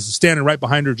standing right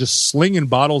behind her, just slinging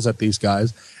bottles at these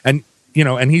guys. And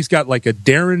he's got like a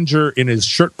Derringer in his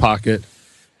shirt pocket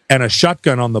and a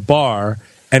shotgun on the bar.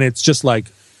 And it's just like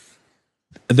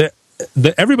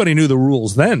everybody knew the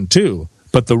rules then too,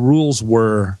 but the rules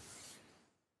were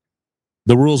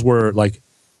like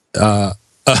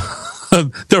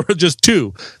there were just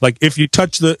two. Like if you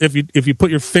touch if you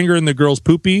put your finger in the girl's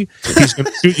poopy, he's going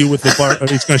to shoot you with he's going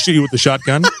to shoot you with the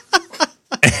shotgun.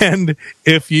 And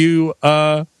if you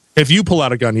pull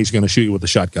out a gun, he's going to shoot you with the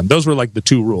shotgun. Those were like the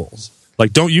two rules.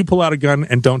 Like, don't you pull out a gun,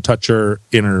 and don't touch her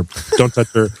in the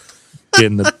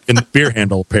beer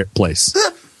handle place.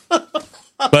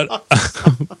 But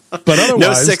otherwise,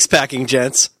 no six-packing,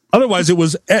 gents. Otherwise, it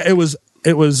was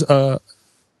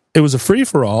a free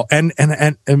for all, and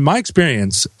in my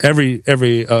experience, every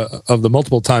of the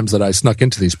multiple times that I snuck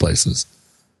into these places,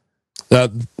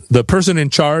 the person in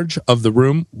charge of the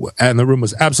room, and the room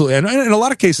was absolutely, and in a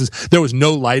lot of cases there was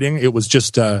no lighting. It was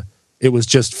just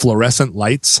fluorescent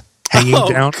lights hanging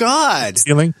down. Oh God,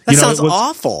 ceiling. That sounds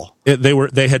awful.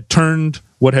 They had turned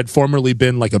what had formerly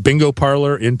been like a bingo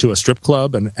parlor into a strip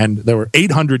club, and there were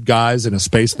 800 guys in a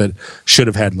space that should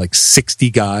have had like 60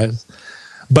 guys.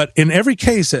 But in every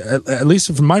case, at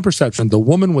least from my perception, the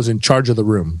woman was in charge of the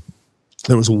room.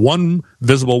 There was one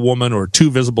visible woman or two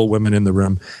visible women in the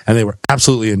room, and they were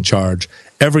absolutely in charge.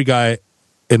 Every guy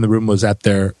in the room was at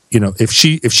their, if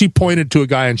she pointed to a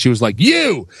guy and she was like,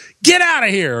 "You, get out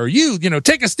of here," or you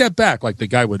take a step back, like the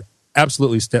guy would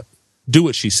absolutely do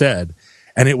what she said.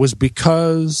 And it was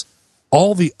because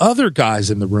all the other guys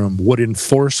in the room would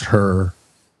enforce her,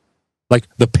 like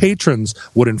the patrons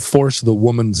would enforce the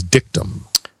woman's dictum.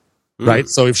 Right.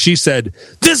 So if she said,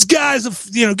 "This guy's,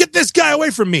 get this guy away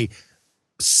from me,"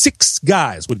 6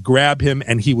 guys would grab him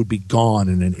and he would be gone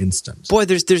in an instant. Boy,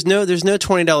 there's no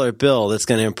 $20 bill that's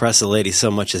going to impress a lady so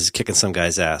much as kicking some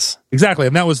guy's ass. Exactly.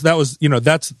 And that was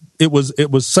it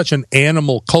was such an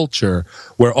animal culture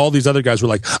where all these other guys were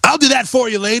like, "I'll do that for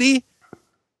you, lady."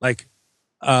 Like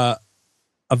a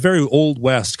very Old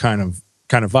West kind of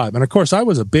vibe. And of course, I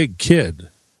was a big kid.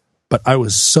 But I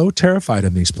was so terrified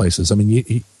in these places. I mean,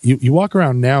 you walk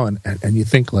around now and you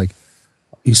think like,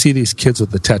 you see these kids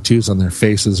with the tattoos on their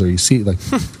faces, or you see like,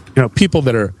 people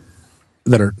that are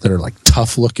like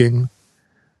tough looking,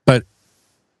 but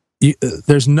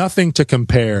there's nothing to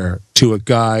compare to a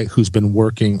guy who's been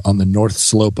working on the North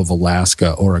Slope of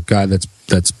Alaska, or a guy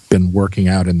that's been working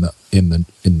out in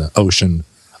the ocean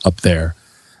up there.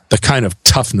 The kind of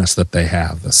toughness that they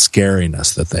have, the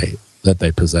scariness that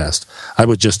they possessed. Of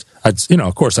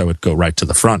course I would go right to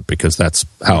the front because that's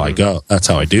how I go. That's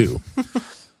how I do.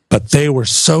 But they were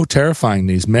so terrifying,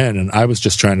 these men. And I was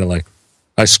just trying to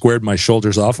I squared my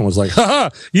shoulders off and was like, "Ha ha,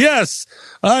 yes,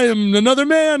 I am another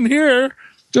man here,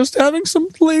 just having some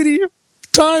lady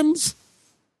times."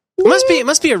 It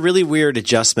must be a really weird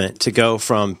adjustment to go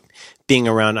from being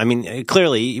around. I mean,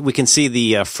 clearly we can see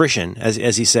the friction,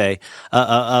 as you say,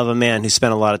 of a man who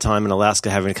spent a lot of time in Alaska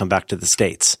having to come back to the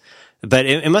States. But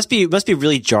it must be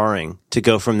really jarring to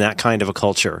go from that kind of a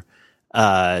culture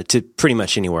to pretty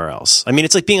much anywhere else. I mean,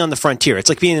 it's like being on the frontier. It's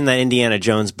like being in that Indiana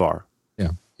Jones bar.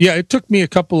 Yeah, it took me a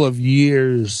couple of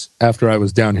years after I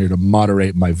was down here to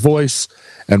moderate my voice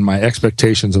and my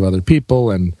expectations of other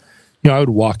people. And, I would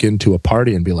walk into a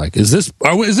party and be like, is this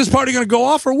party going to go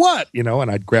off or what?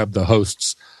 And I'd grab the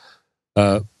host's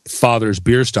father's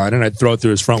beer stein and I'd throw it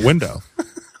through his front window.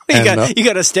 You got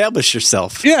to establish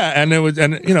yourself. Yeah, and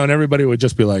and everybody would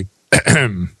just be like,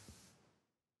 and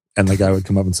the guy would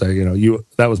come up and say,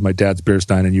 that was my dad's beer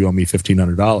stein and you owe me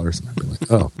 $1,500. And I'd be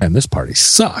like, oh man, this party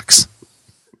sucks.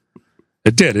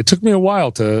 It did. It took me a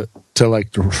while to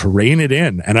rein it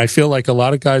in. And I feel like a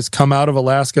lot of guys come out of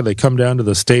Alaska, they come down to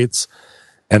the States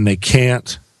and they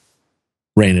can't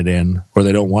rein it in or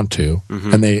they don't want to.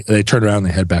 Mm-hmm. And they turn around and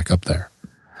they head back up there.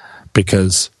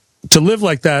 Because to live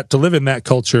like that, to live in that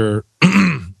culture,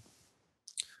 to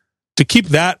keep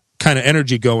that kind of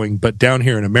energy going, but down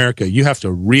here in America, you have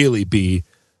to really be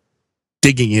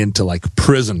digging into like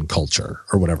prison culture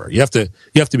or whatever. You have to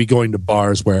be going to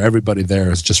bars where everybody there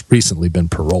has just recently been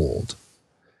paroled.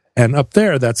 And up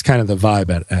there, that's kind of the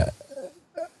vibe at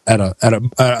a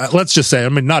let's just say, I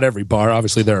mean, not every bar.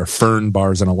 Obviously, there are fern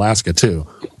bars in Alaska too,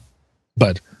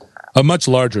 but a much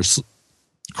larger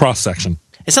cross section.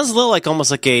 It sounds a little like almost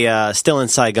like a Still in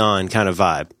Saigon kind of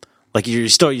vibe. Like you're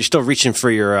still reaching for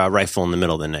your rifle in the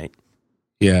middle of the night.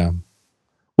 Yeah.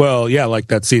 Well, yeah, like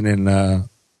that scene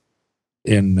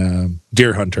in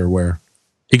Deer Hunter where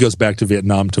he goes back to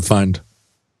Vietnam to find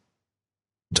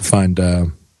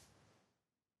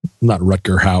not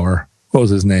Rutger Hauer. What was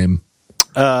his name?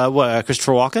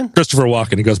 Christopher Walken? Christopher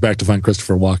Walken. He goes back to find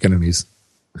Christopher Walken and he's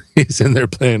in there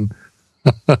playing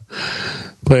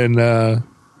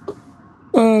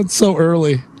it's so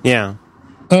early. Yeah.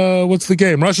 What's the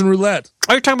game? Russian roulette.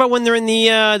 Are you talking about when they're in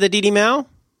the Didi Mao?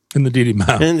 In the Didi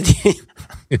Mao.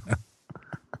 Yeah.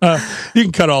 You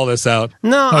can cut all this out.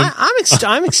 No,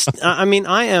 I mean,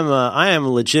 I am a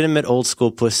legitimate old school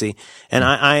pussy, and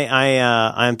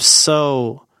I'm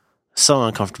so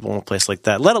uncomfortable in a place like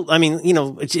that. I mean,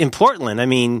 in Portland. I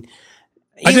mean,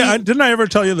 didn't I ever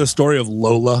tell you the story of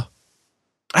Lola?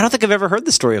 I don't think I've ever heard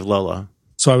the story of Lola.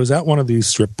 So I was at one of these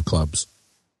strip clubs,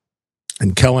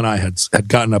 and Kel and I had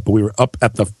gotten up, but we were up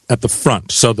at the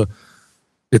front. So the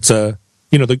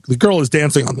girl is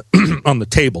dancing on the on the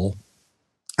table.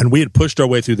 And we had pushed our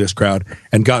way through this crowd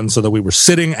and gotten so that we were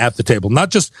sitting at the table, not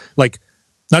just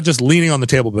leaning on the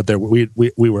table, but we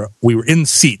were in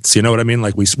seats. You know what I mean?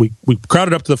 Like we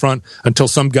crowded up to the front until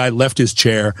some guy left his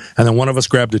chair, and then one of us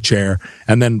grabbed a chair,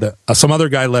 and then some other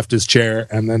guy left his chair,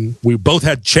 and then we both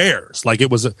had chairs. Like it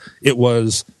was.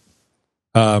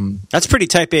 That's pretty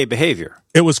type A behavior.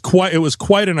 It was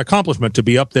quite an accomplishment to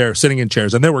be up there sitting in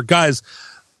chairs, and there were guys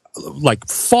like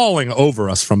falling over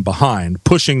us from behind,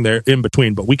 pushing their in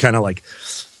between, but we kind of like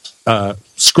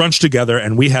scrunched together,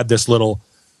 and we had this little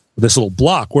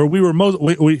block where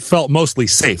we felt mostly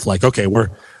safe. Like, okay, we're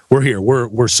here,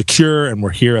 we're secure, and we're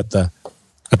here at the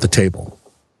table.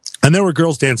 And there were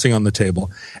girls dancing on the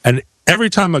table, and every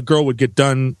time a girl would get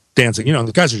done dancing,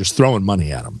 the guys are just throwing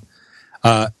money at them.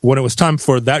 When it was time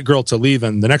for that girl to leave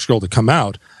and the next girl to come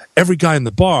out, every guy in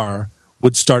the bar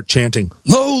would start chanting,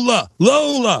 Lola,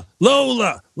 Lola,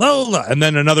 Lola, Lola. And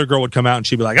then another girl would come out and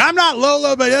she'd be like, I'm not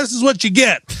Lola, but this is what you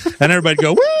get. And everybody'd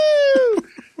go, woo!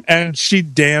 And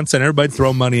she'd dance and everybody'd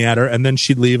throw money at her. And then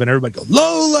she'd leave and everybody'd go,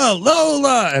 Lola,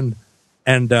 Lola.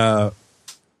 And the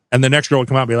next girl would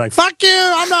come out and be like, fuck you,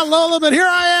 I'm not Lola, but here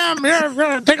I am.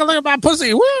 Here, take a look at my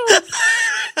pussy. Woo!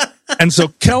 And so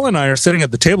Kel and I are sitting at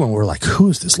the table and we're like, who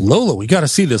is this Lola? We got to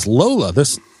see this Lola.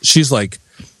 She's like,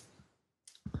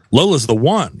 Lola's the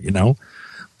one,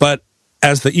 But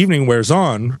as the evening wears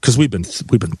on, because we've been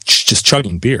just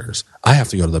chugging beers, I have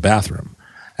to go to the bathroom,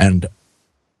 and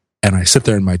I sit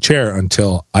there in my chair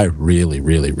until I really,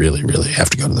 really, really, really have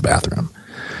to go to the bathroom,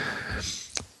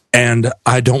 and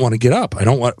I don't want to get up.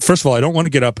 First of all, I don't want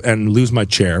to get up and lose my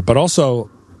chair, but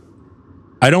also,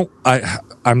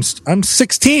 I'm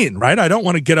 16, right? I don't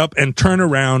want to get up and turn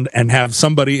around and have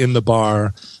somebody in the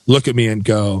bar look at me and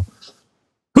go,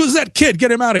 who's that kid?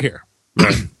 Get him out of here.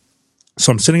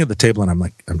 So I'm sitting at the table and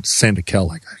I'm saying to Kel,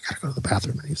 like, I gotta go to the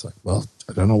bathroom. And he's like, well,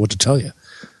 I don't know what to tell you.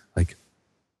 Like,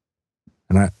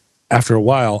 and after a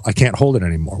while, I can't hold it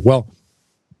anymore. Well,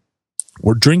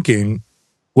 we're drinking,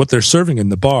 what they're serving in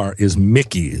the bar is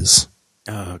Mickey's.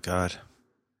 Oh, God.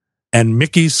 And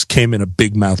Mickey's came in a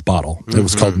Big Mouth bottle. Mm-hmm. It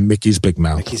was called Mickey's Big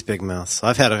Mouth. Mickey's Big Mouth.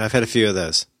 I've had a few of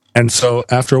those. And so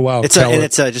after a while, just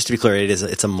to be clear,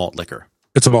 it's a malt liquor.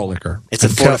 It's a malt liquor. It's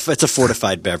a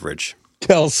fortified beverage.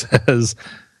 Kel says,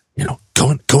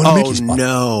 go in Mickey's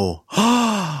bottle. Oh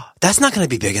no, that's not going to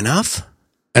be big enough.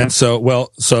 And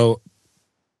so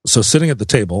sitting at the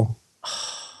table,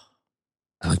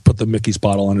 I put the Mickey's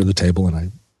bottle under the table and I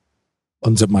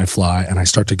unzip my fly and I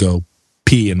start to go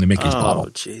pee in the Mickey's bottle. Oh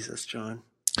Jesus, John!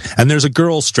 And there's a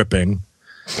girl stripping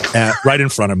right in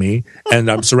front of me, and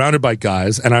I'm surrounded by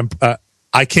guys, and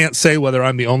I can't say whether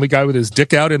I'm the only guy with his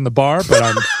dick out in the bar, but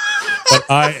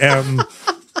I am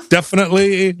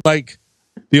definitely like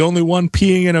the only one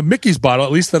peeing in a Mickey's bottle,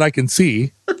 at least that I can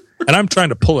see, and I'm trying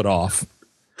to pull it off.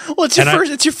 Well, it's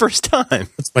your first time.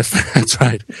 That's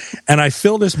right. And I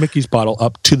fill this Mickey's bottle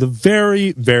up to the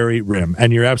very, very rim.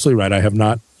 And you're absolutely right. I have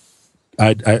not.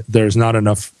 There's not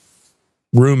enough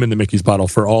room in the Mickey's bottle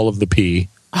for all of the pee.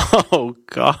 Oh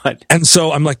God! And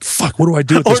so I'm like, "Fuck! What do I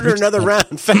do?" With Order another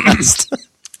round fast.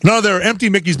 No, there are empty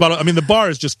Mickey's bottles. I mean, the bar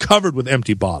is just covered with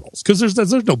empty bottles because there's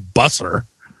no busser,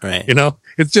 right?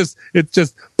 It's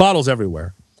just bottles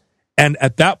everywhere. And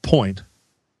at that point,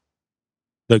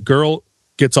 the girl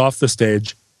gets off the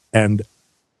stage, and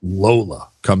Lola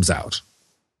comes out.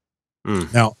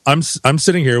 Now I'm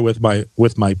sitting here with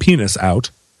my penis out,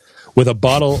 with a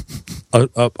bottle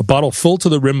a bottle full to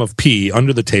the rim of pee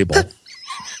under the table.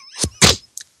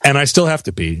 And I still have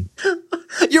to pee.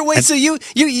 So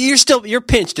you're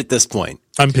pinched at this point.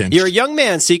 I'm pinched. You're a young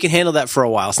man, so you can handle that for a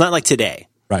while. It's not like today.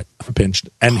 Right. I'm pinched.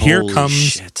 And here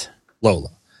comes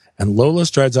Lola. And Lola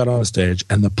strides out on the stage,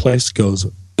 and the place goes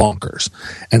bonkers.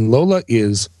 And Lola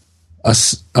is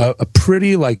a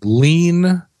pretty, like,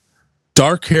 lean,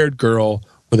 dark-haired girl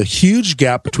with a huge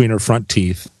gap between her front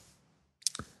teeth.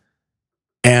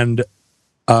 And,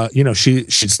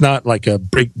 she's not like a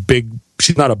big.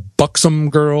 She's not a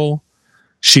buxom girl.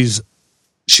 She's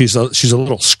a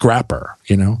little scrapper,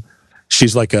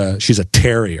 She's a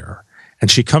terrier. And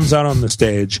she comes out on the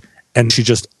stage and she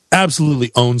just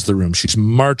absolutely owns the room. She's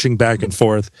marching back and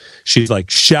forth. She's like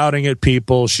shouting at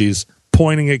people. She's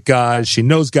pointing at guys. She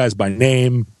knows guys by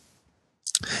name.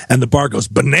 And the bar goes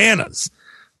bananas.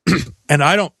 And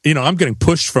I'm getting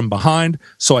pushed from behind.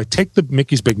 So I take the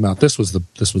Mickey's Big Mouth. This was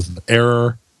the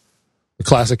error, the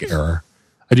classic error.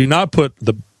 I do not put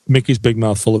the Mickey's Big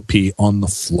Mouth full of pee on the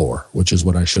floor, which is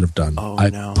what I should have done.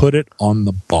 I put it on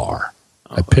the bar.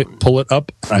 I pull it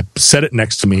up, and I set it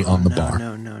next to me on the bar.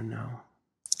 No.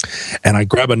 And I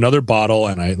grab another bottle,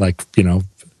 and I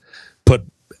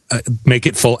make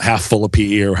it half full of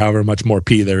pee or however much more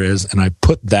pee there is, and I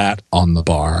put that on the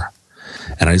bar.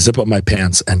 And I zip up my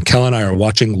pants, and Kel and I are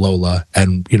watching Lola,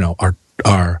 and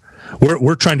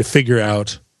we're trying to figure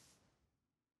out.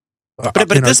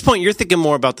 But at this point, you're thinking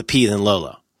more about the pee than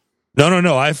Lola.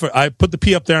 No. I put the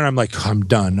pee up there, and I'm like, I'm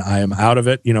done. I am out of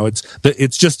it.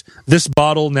 It's just this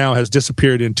bottle now has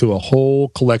disappeared into a whole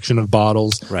collection of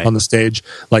bottles on the stage.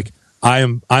 Like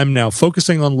I'm now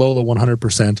focusing on Lola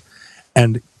 100%,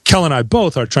 and Kel and I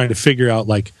both are trying to figure out,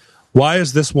 like, why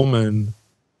is this woman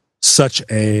such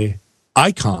a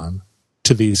icon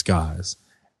to these guys?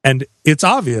 And it's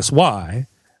obvious why.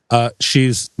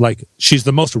 She's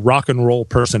the most rock and roll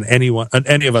person any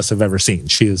of us have ever seen.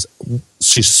 She's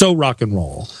so rock and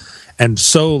roll, and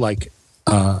so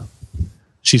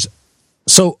she's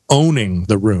so owning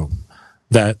the room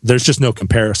that there's just no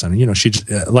comparison. She,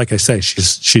 like I say,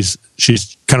 she's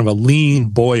kind of a lean,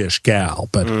 boyish gal,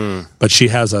 but she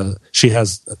has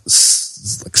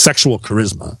sexual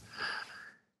charisma.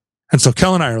 And so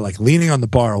Kel and I are like leaning on the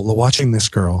bar, watching this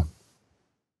girl.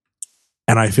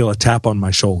 And I feel a tap on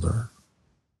my shoulder.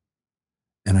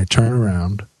 And I turn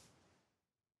around,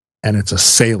 and it's a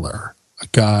sailor, a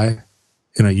guy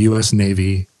in a U.S.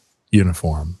 Navy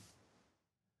uniform,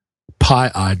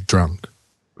 pie-eyed drunk.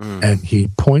 And he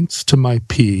points to my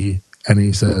pee, and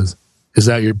he says, "Is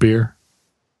that your beer?"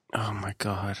 Oh, my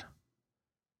God.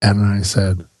 And I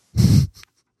said,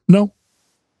 "No."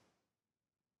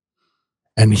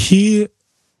 And he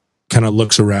kind of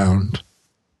looks around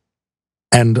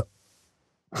and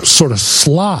sort of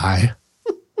sly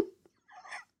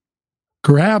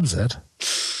grabs it,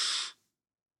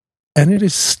 and it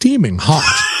is steaming hot,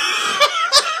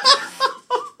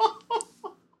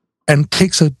 and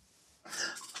takes a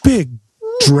big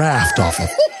draft off it.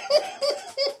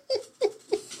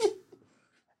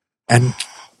 And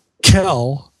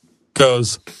Kel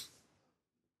goes,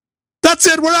 "That's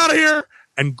it, we're out of here,"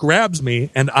 and grabs me,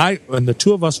 and the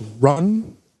two of us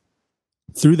run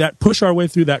through push our way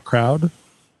through that crowd,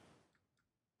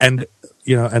 and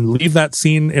leave that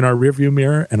scene in our rearview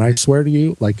mirror. And I swear to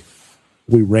you, like,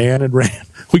 we ran and ran.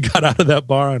 We got out of that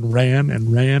bar and ran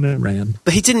and ran and ran.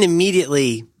 But he didn't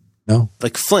immediately No.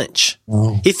 Like flinch.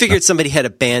 No. He figured somebody had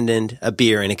abandoned a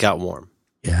beer and it got warm.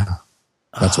 Yeah.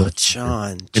 That's what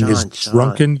John. In his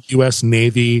drunken U.S.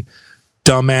 Navy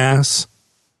dumbass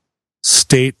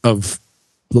state of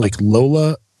like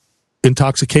Lola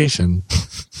intoxication,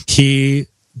 he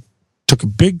took a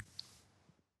big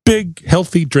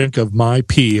healthy drink of my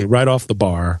pee right off the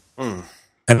bar.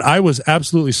 And I was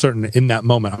absolutely certain in that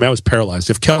moment, I mean, I was paralyzed.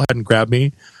 If Kel hadn't grabbed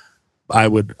me, I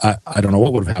don't know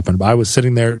what would have happened, but I was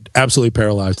sitting there absolutely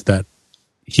paralyzed that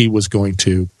he was going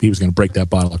to break that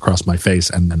bottle across my face.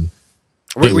 And then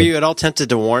were you at all tempted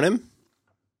to warn him?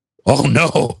 Oh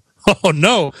no.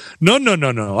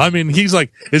 I mean, he's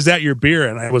like, is that your beer?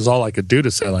 And it was all I could do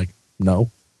to say, like,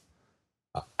 no.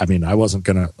 I mean, I wasn't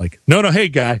gonna like, no, hey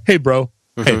guy, hey bro,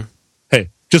 hey,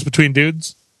 just between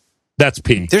dudes, that's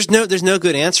pee. There's no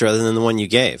good answer other than the one you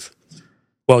gave.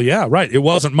 Well, yeah, right. It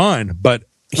wasn't mine, but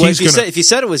if you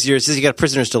said it was yours, you got a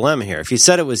prisoner's dilemma here. If you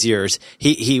said it was yours,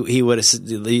 he would have.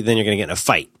 Then you're going to get in a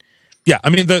fight. Yeah, I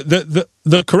mean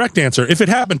the correct answer, if it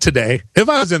happened today, if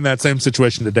I was in that same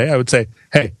situation today, I would say,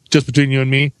 hey, just between you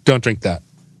and me, don't drink that.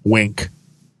 Wink.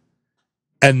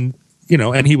 And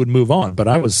and he would move on. But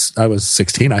I was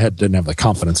 16. I didn't have the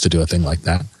confidence to do a thing like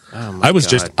that. Oh my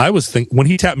God. When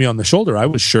he tapped me on the shoulder, I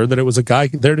was sure that it was a guy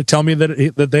there to tell me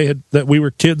that we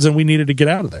were kids and we needed to get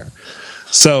out of there.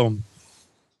 So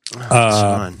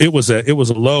it was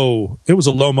a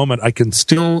low moment. I can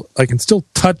still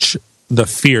touch the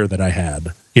fear that I had.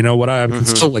 I can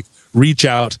still like reach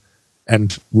out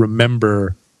and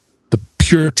remember the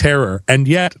pure terror. And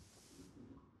yet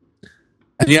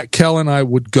Kel and I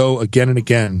would go again and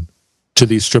again to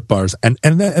these strip bars. And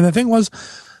the thing was,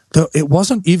 though, it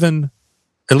wasn't even,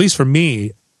 at least for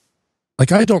me,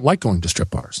 like I don't like going to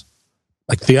strip bars.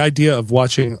 Like the idea of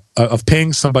of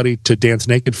paying somebody to dance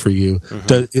naked for you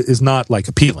is not like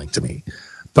appealing to me.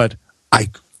 But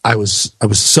I was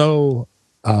so,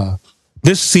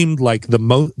 this seemed like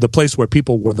the place where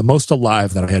people were the most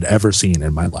alive that I had ever seen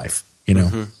in my life. Like,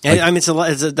 I mean,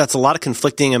 that's a lot of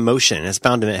conflicting emotion. It's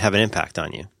bound to have an impact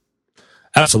on you.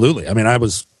 Absolutely. I mean,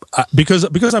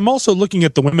 because I'm also looking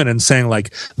at the women and saying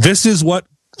like, this is what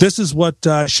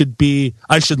should be.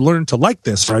 I should learn to like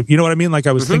this, right? You know what I mean? Like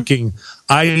I was thinking,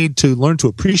 I need to learn to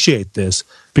appreciate this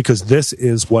because this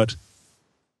is what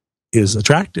is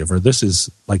attractive, or this is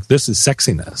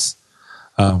sexiness.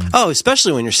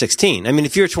 Especially when you're 16. I mean,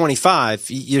 if you're 25,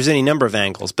 there's any number of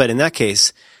angles, but in that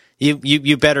case,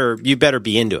 you better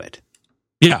be into it.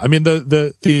 Yeah, I mean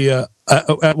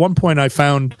at one point I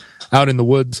found out in the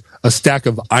woods a stack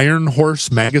of Iron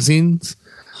Horse magazines,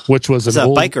 which was an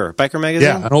old biker magazine.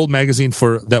 Yeah, an old magazine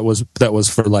that was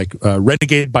for like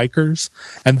renegade bikers,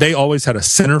 and they always had a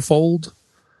centerfold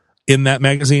in that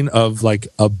magazine of like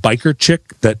a biker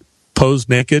chick that posed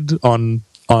naked on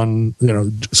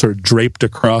sort of draped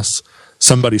across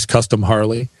somebody's custom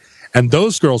Harley, and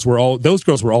those girls were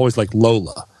always like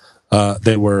Lola.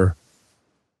 They were.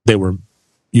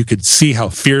 You could see how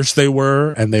fierce they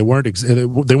were, and they weren't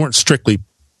strictly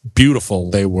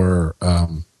beautiful. They were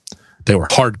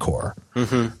hardcore.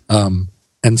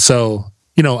 And so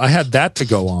I had that to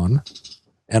go on,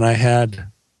 and I had,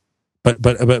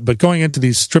 but going into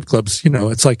these strip clubs,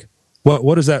 it's like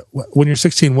what is that? When you're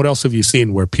 16, what else have you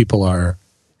seen where people are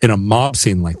in a mob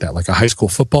scene like that, like a high school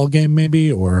football game,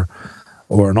 maybe, or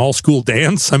an all school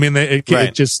dance? I mean, it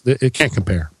can't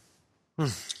compare.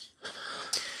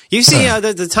 You see,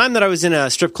 the time that I was in a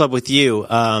strip club with you,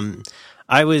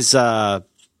 I was.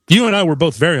 You and I were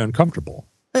both very uncomfortable.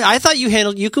 I thought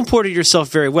you comported yourself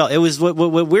very well. It was what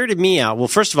weirded me out. Well,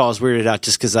 first of all, I was weirded out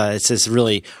just because it's just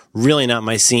really, really not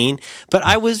my scene. But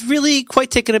I was really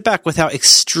quite taken aback with how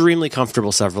extremely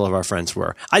comfortable several of our friends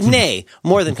were. Nay,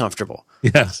 more than comfortable.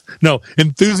 Yes, no,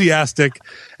 enthusiastic,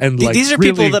 and like these are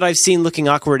really... people that I've seen looking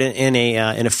awkward in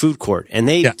a food court, and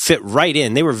they fit right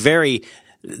in. They were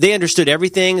They understood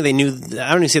everything. They knew. I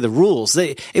don't even say the rules.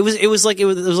 It was like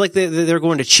they were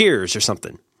going to Cheers or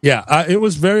something. Yeah, it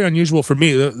was very unusual for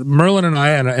me. Merlin and I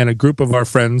and a group of our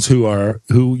friends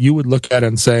who you would look at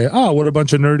and say, "Oh, what a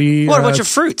bunch of nerdy! What a bunch of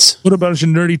fruits! What a bunch of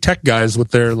nerdy tech guys with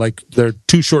their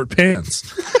too short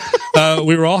pants."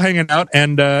 We were all hanging out,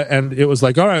 and it was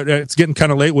like, "All right, it's getting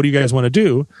kind of late. What do you guys want to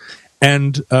do?"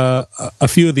 And a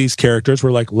few of these characters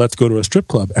were like, "Let's go to a strip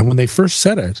club." And when they first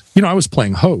said it, I was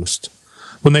playing host.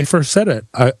 When they first said it,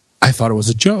 I thought it was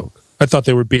a joke. I thought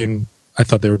they were being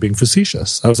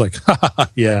facetious. I was like,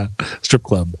 yeah, strip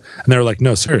club. And they were like,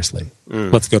 no, seriously,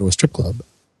 let's go to a strip club.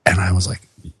 And I was like,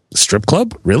 strip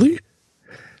club? Really?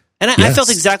 And I felt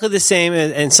exactly the same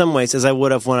in some ways as I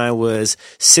would have when I was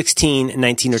 16,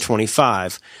 19, or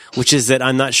 25, which is that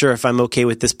I'm not sure if I'm okay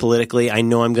with this politically. I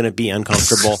know I'm going to be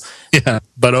uncomfortable. Yeah,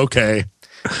 but okay.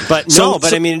 But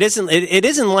I mean, it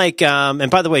isn't like, and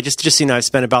by the way, just so you know, I've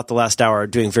spent about the last hour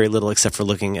doing very little except for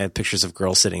looking at pictures of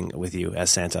girls sitting with you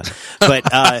as Santa. But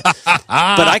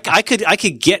I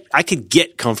could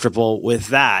get comfortable with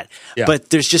that. Yeah.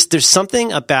 But there's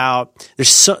something about,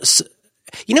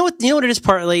 you know what it is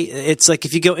partly? It's like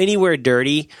if you go anywhere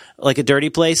dirty, like a dirty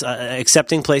place,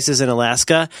 accepting places in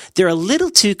Alaska, they're a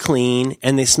little too clean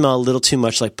and they smell a little too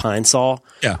much like Pine Sol.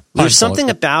 Yeah. There's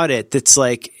something about it that's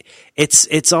like,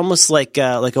 it's almost like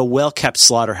a well-kept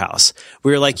slaughterhouse.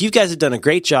 We're like, you guys have done a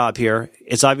great job here.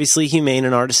 It's obviously humane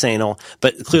and artisanal,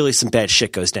 but clearly some bad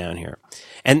shit goes down here.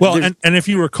 And if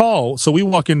you recall, so we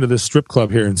walk into this strip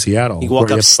club here in Seattle. You walk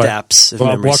up steps.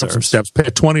 Walk up some steps, pay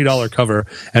a $20 cover,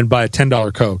 and buy a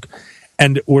 $10 Coke.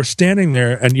 And we're standing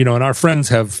there, and and our friends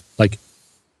have like.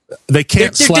 They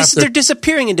can't they're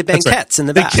disappearing into banquettes in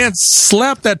the back. They can't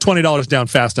slap that $20 down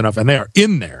fast enough, and they are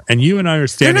in there. And you and I are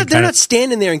standing. They're not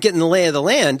standing there and getting the lay of the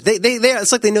land. They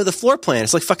it's like they know the floor plan.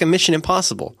 It's like fucking Mission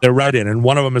Impossible. They're right in, and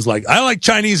one of them is like, "I like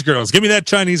Chinese girls. Give me that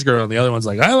Chinese girl." And the other one's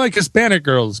like, "I like Hispanic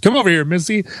girls. Come over here,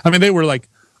 Missy." I mean, they were like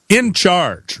in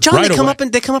charge. John, right they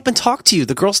come up and talk to you.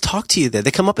 The girls talk to you there.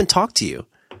 They come up and talk to you.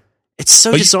 It's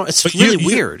so it's really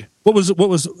weird. What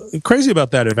was crazy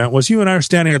about that event was you and I are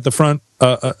standing at the front,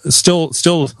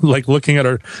 still like looking at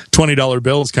our $20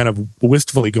 bills, kind of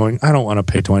wistfully going, "I don't want to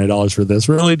pay $20 for this.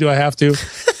 Really? Do I have to?"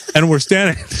 And we're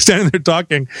standing there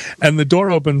talking, and the door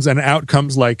opens, and out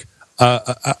comes like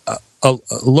a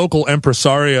local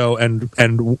impresario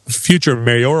and future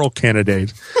mayoral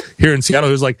candidate here in Seattle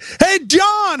who's like, "Hey,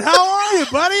 John, how are you,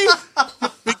 buddy?"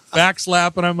 Big back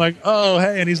slap, and I'm like, "Oh,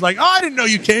 hey," and he's like, "Oh, I didn't know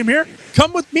you came here.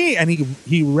 Come with me." And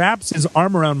he wraps his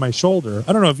arm around my shoulder.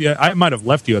 I don't know if I might have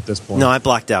left you at this point. No, I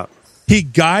blocked out. He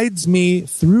guides me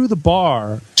through the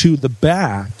bar to the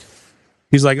back.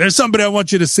 He's like, "There's somebody I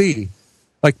want you to see."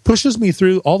 Like pushes me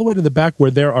through all the way to the back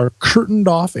where there are curtained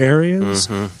off areas.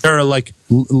 Mm-hmm. There are like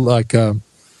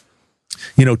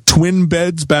twin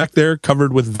beds back there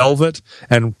covered with velvet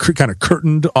and kind of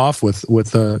curtained off with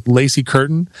a lacy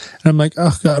curtain. And I'm like,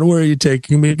 "Oh God, where are you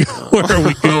taking me? Where are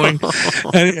we going?"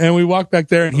 and we walk back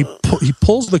there, and he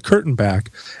pulls the curtain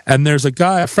back, and there's a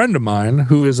guy, a friend of mine,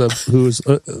 who is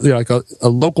like a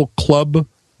local club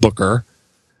booker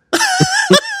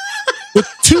with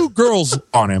two girls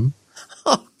on him.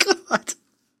 Oh God!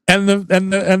 And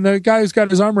the guy who's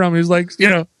got his arm around me, he's like,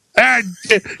 jump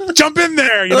in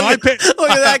there. I paid.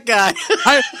 Look at that guy.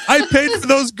 I paid for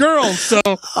those girls, so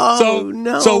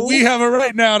we have a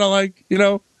right now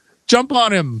to jump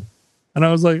on him. And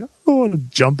I was like, "I don't want to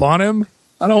jump on him.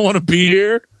 I don't want to be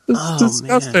here. This is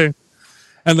disgusting." Man.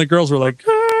 And the girls were like,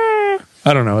 "Ah."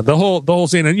 I don't know, the whole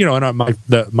scene. And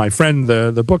and my friend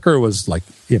the booker was like,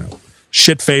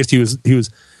 shit faced. He was.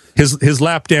 His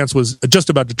lap dance was just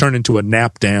about to turn into a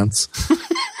nap dance.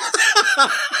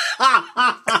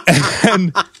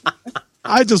 And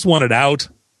I just wanted out.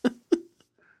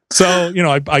 So,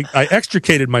 I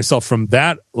extricated myself from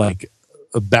that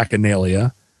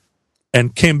bacchanalia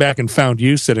and came back and found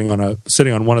you sitting on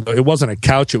one of the, it wasn't a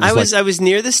couch. It was I was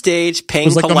near the stage paying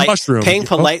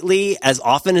politely as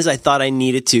often as I thought I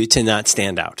needed to not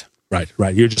stand out. Right.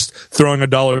 You're just throwing a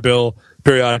dollar bill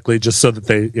periodically just so that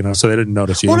they, so they didn't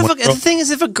notice you. The thing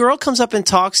is, if a girl comes up and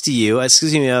talks to you, an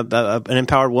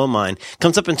empowered woman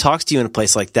comes up and talks to you in a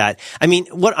place like that, I mean,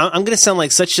 what I'm going to sound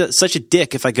like such a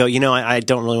dick if I go, I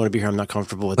don't really want to be here. I'm not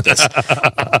comfortable with this.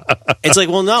 It's like,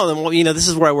 well, no, this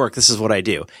is where I work. This is what I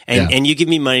do. And you give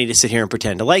me money to sit here and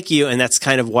pretend to like you. And that's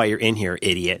kind of why you're in here,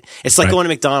 idiot. It's like going to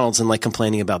McDonald's and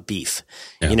complaining about beef.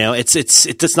 Yeah.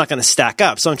 It's not going to stack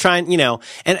up. So I'm trying,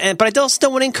 but I also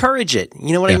don't want to encourage it.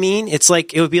 You know what I mean? It's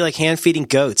like, it would be like hand feeding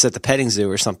goats at the petting zoo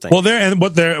or something. Well,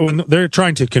 they're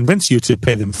trying to convince you to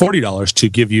pay them $40 to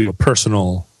give you a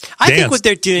personal dance. I think what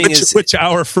they're doing which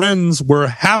our friends were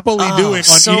happily doing on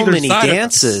so either many side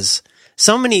dances.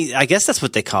 So many, I guess that's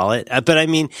what they call it. But I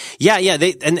mean,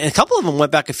 they and a couple of them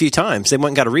went back a few times. They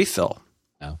went and got a refill.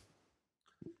 No.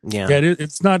 Yeah.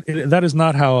 It's not. That is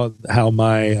not how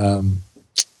my.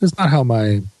 It's not how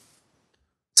my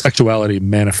sexuality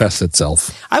manifests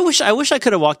itself. I wish I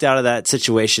could have walked out of that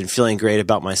situation feeling great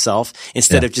about myself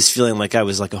instead of just feeling like I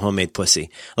was like a homemade pussy.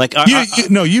 Like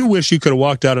you wish you could have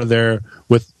walked out of there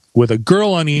with a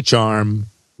girl on each arm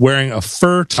wearing a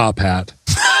fur top hat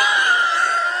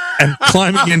and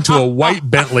climbing into a white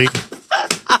Bentley.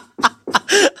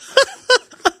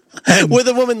 With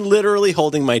a woman literally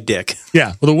holding my dick.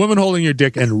 Yeah, with a woman holding your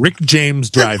dick and Rick James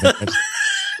driving it.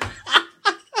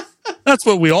 That's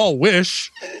what we all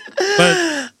wish.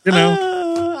 But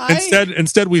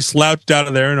instead we slouched out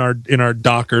of there in our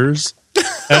Dockers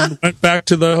and went back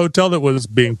to the hotel that was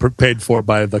being paid for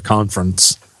by the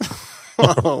conference.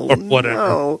 Or whatever.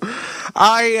 No.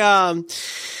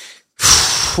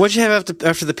 What'd you have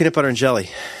after the peanut butter and jelly?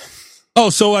 Oh,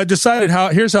 so I decided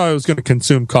here's how I was going to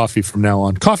consume coffee from now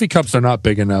on. Coffee cups are not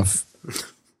big enough.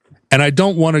 And I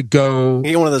don't want to go.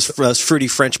 You get one of those fruity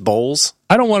French bowls.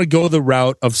 I don't want to go the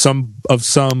route of some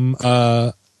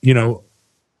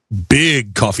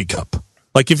big coffee cup.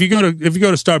 Like if you go to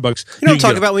Starbucks, you know what I'm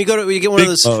talking about when you get one of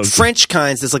those French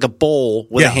kinds that's like a bowl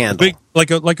with a handle,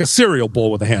 like a cereal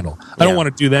bowl with a handle. I don't want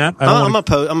to do that.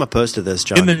 I'm opposed to this,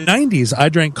 John. In the 90s, I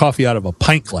drank coffee out of a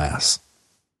pint glass,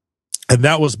 and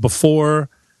that was before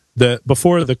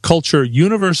the culture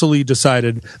universally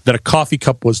decided that a coffee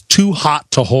cup was too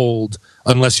hot to hold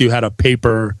unless you had a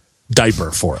paper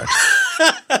diaper for it.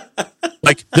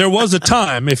 Like there was a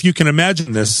time, if you can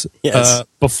imagine this,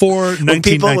 before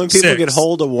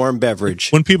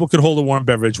 1996, when people could hold a warm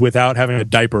beverage, without having a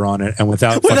diaper on it and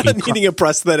without needing a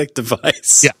prosthetic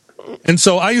device. Yeah. And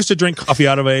so I used to drink coffee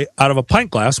out of a pint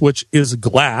glass, which is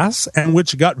glass and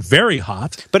which got very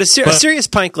hot. But a serious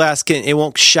pint glass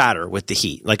won't shatter with the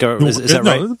heat. Is that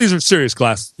right? These are serious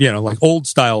glass, like old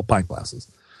style pint glasses.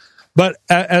 But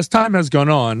as time has gone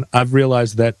on, I've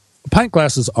realized that pint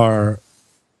glasses are,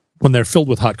 when they're filled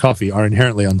with hot coffee, are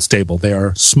inherently unstable. They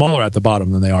are smaller at the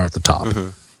bottom than they are at the top. Mm-hmm.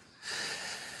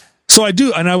 So I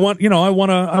do, and I want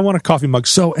a coffee mug.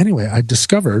 So anyway, I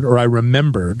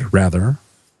remembered rather,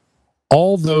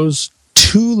 all those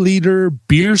 2-liter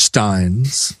beer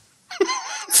steins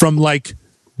from like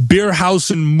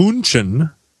Bierhausen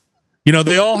München.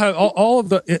 They all have all of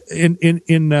the in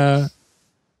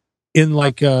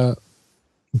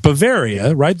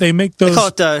Bavaria, right? They make those. They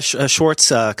call it Schwartz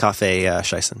Cafe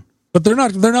Scheissen. But they're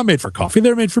not made for coffee.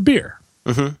 They're made for beer.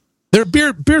 Mm-hmm.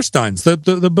 They're beer steins,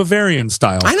 the Bavarian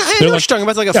style. I know what you're talking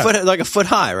about. It's like a foot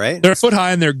high, right? They're a foot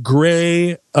high and they're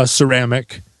gray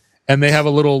ceramic, and they have a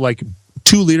little like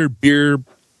 2-liter beer,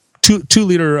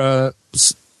 2-liter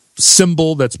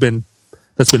symbol that's been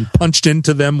punched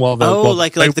into them while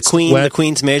like the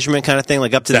Queen's measurement kind of thing.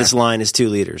 Like up to this line is 2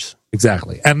 liters.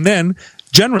 Exactly, and then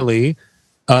generally,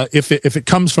 if it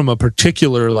comes from a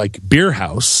particular like beer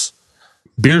house.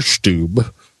 Bierstube,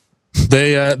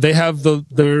 they have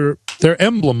their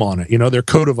emblem on it. Their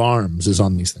coat of arms is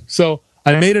on these things. So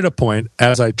I made it a point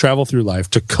as I travel through life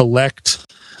to collect,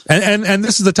 and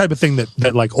this is the type of thing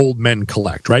that like old men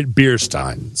collect, right? Beer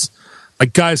steins.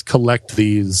 Like guys collect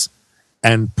these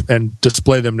and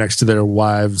display them next to their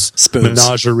wives'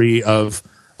 menagerie of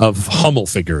Hummel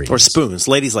figurines or spoons.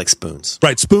 Ladies like spoons,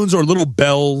 right? Spoons or little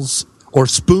bells or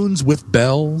spoons with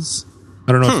bells.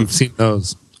 I don't know if you've seen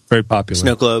those. Very popular.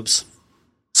 Snow globes.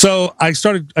 So I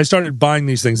started buying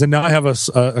these things, and now I have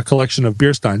a collection of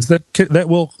beer steins that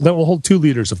will hold 2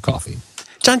 liters of coffee.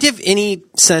 John, do you have any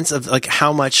sense of like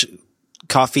how much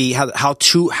coffee, how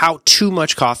too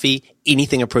much coffee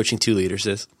anything approaching 2 liters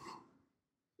is?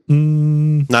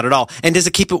 Not at all. And does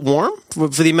it keep it warm for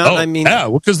the amount?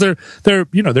 Because they're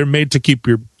made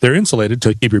to they're insulated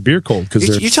to keep your beer cold.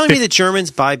 Because you're telling me that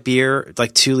Germans buy beer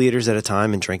like 2 liters at a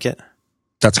time and drink it?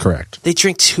 That's correct. They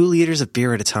drink 2 liters of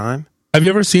beer at a time. Have you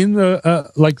ever seen the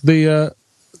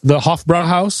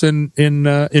Hofbrauhaus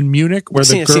in Munich, where I've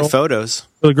seen photos.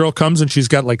 The girl comes and she's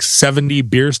got like 70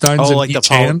 beer steins in like each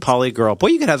the hand. Poly girl. Boy,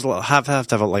 you could have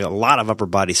like a lot of upper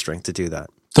body strength to do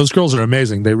that. Those girls are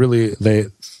amazing. They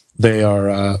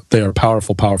are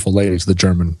powerful ladies, the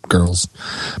German girls.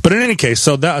 But in any case,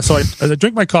 so I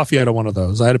drink my coffee out of one of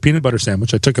those. I had a peanut butter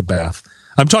sandwich. I took a bath.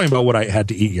 I'm talking about what I had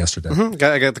to eat yesterday. Mm-hmm.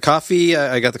 I got the coffee.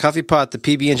 I got the coffee pot, the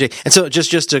PB&J, and so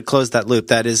just to close that loop,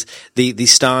 that is the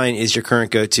Stein is your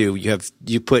current go-to.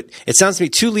 You put. It sounds to me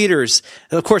 2 liters.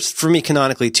 Of course, for me,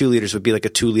 canonically, 2 liters would be like a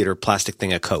 2-liter plastic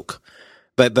thing of Coke.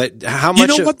 But how much? You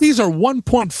know what? These are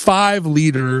 1.5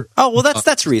 liter. Oh well,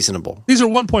 that's reasonable. These are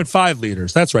 1.5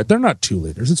 liters. That's right. They're not 2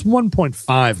 liters. It's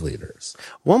 1.5 liters.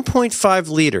 1.5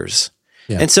 liters.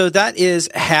 Yeah. And so that is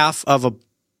half of a.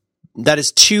 That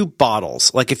is 2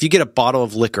 bottles. Like if you get a bottle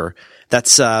of liquor,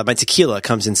 that's my tequila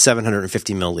comes in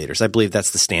 750 milliliters. I believe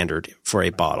that's the standard for a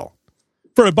bottle.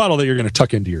 For a bottle that you're going to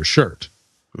tuck into your shirt.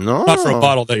 No, not for a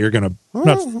bottle that you're going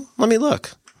to. Let me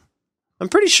look. I'm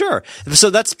pretty sure. So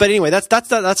that's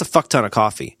a fuck ton of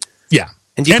coffee. Yeah.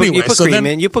 And you put cream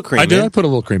in. You put cream in. I put a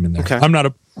little cream in there. Okay. I'm not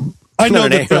a. I'm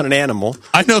not an animal.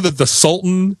 I know that the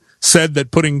Sultan said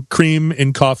that putting cream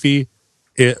in coffee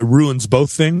it ruins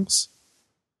both things.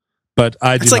 But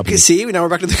I do not. See, now we're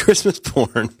back to the Christmas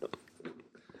porn.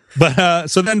 But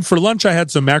so then for lunch, I had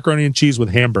some macaroni and cheese with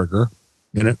hamburger.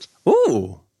 in it.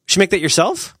 Ooh, should you make that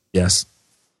yourself? Yes.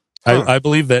 I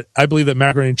believe that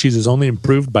macaroni and cheese is only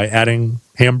improved by adding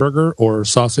hamburger or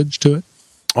sausage to it.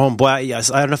 Oh boy,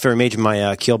 yes. I don't know if I ever made my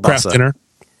kielbasa. Craft dinner.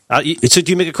 So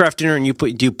do you make a Kraft dinner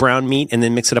and do brown meat and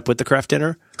then mix it up with the Kraft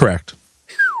dinner? Correct.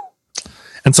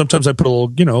 And sometimes I put a little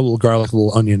garlic, a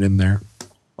little onion in there.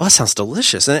 Well, that sounds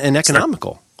delicious and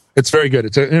economical. It's very good.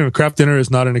 It's Kraft dinner is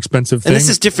not an expensive thing. And this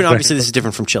is different. Obviously, this is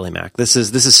different from Chili Mac. This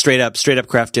is straight up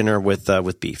Kraft dinner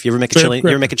with beef. You ever make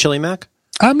a chili Mac?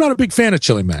 I'm not a big fan of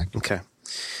Chili Mac. Okay.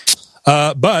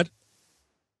 But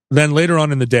then later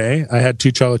on in the day, I had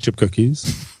 2 chocolate chip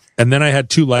cookies, and then I had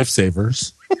 2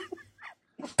 Lifesavers.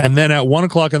 And then at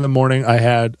 1:00 in the morning,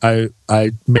 I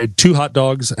made 2 hot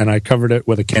dogs and I covered it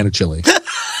with a can of chili.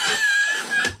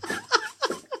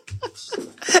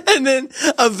 And then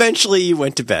eventually you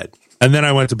went to bed. And then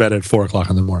I went to bed at 4:00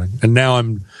 in the morning. And now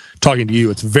I'm talking to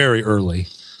you. It's very early.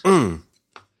 My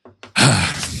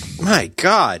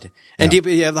God. And do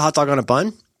you have the hot dog on a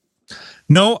bun?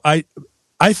 No, I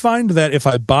find that if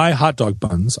I buy hot dog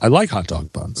buns, I like hot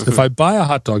dog buns. Mm-hmm. If I buy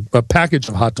a package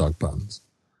of hot dog buns,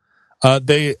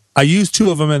 I use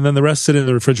 2 of them and then the rest sit in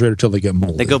the refrigerator till they get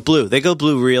moldy. They go blue. They go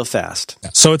blue real fast.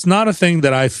 So it's not a thing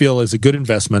that I feel is a good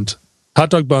investment. Hot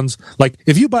dog buns, like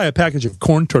if you buy a package of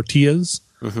corn tortillas,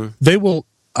 they will.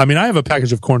 I mean, I have a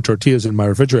package of corn tortillas in my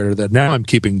refrigerator that now I'm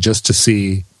keeping just to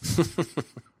see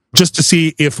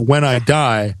if when I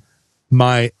die,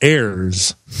 my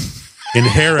heirs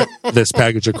inherit this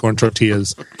package of corn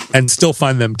tortillas and still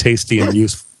find them tasty and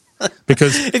useful.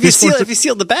 Because if you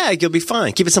seal the bag, you'll be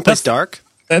fine. Keep it someplace dark.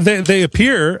 They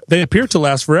appear to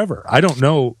last forever. I don't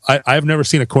know. I've never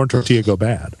seen a corn tortilla go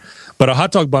bad, but a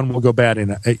hot dog bun will go bad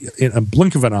in a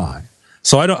blink of an eye.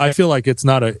 So I feel like it's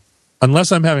not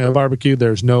unless I'm having a barbecue,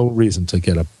 there's no reason to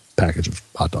get a package of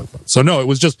hot dog buns. So no, it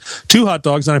was just 2 hot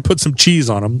dogs and I put some cheese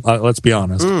on them. Let's be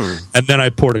honest. And then I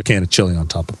poured a can of chili on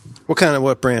top of them.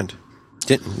 What brand?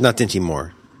 Not Dinty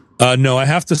Moore. No, I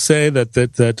have to say that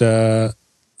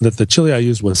the chili I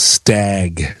used was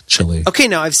Stag chili. Okay,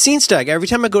 now I've seen Stag. Every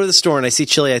time I go to the store and I see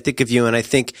chili, I think of you, and I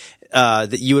think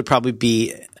that you would probably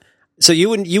be. So you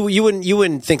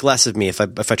wouldn't think less of me if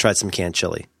I tried some canned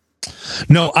chili.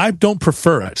 No, I don't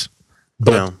prefer it,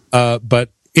 but but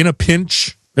in a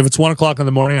pinch, if it's 1:00 in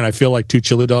the morning and I feel like 2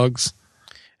 chili dogs.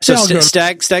 So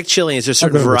Stag chili, is there a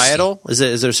certain varietal? Is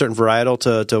there a certain varietal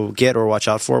to get or watch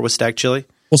out for with Stag chili?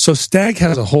 Well, so Stag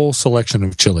has a whole selection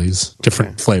of chilies,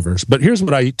 different flavors. But here's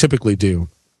what I typically do.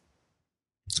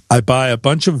 I buy a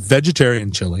bunch of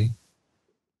vegetarian chili,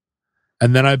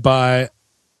 and then I buy,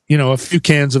 a few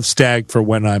cans of Stag for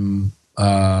when it's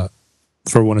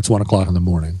 1:00 in the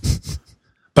morning.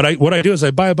 But what I do is I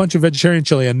buy a bunch of vegetarian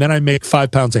chili, and then I make 5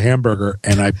 pounds of hamburger,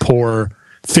 and I pour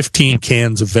 15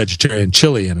 cans of vegetarian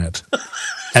chili in it.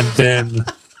 And then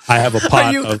I have a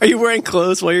pot Are you wearing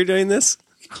clothes while you're doing this?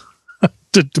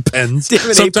 It depends. Do you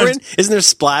have an apron? Isn't there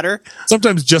splatter?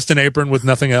 Sometimes just an apron with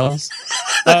nothing else.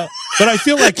 But I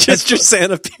feel like just your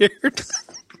Santa beard.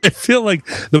 I feel like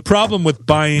the problem with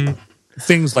buying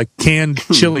things like canned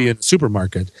chili in the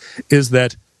supermarket is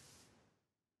that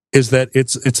it's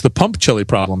the pump chili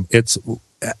problem. It's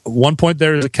at one point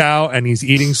there is a cow and he's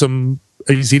eating some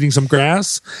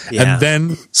grass, and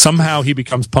then somehow he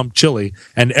becomes pump chili,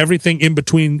 and everything in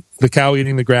between the cow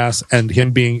eating the grass and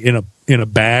him being in a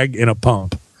bag in a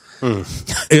pump.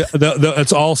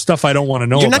 It's all stuff I don't want to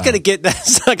know. You're not going to get that.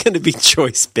 It's not going to be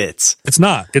choice bits. It's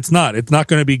not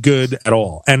going to be good at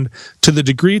all. And to the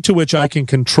degree to which I can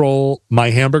control my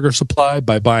hamburger supply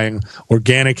by buying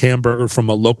organic hamburger from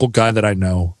a local guy that I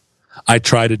know, I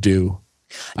try to do.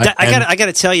 I got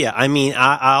to tell you. I mean,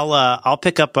 I'll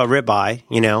pick up a ribeye,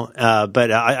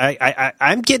 but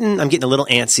I'm getting a little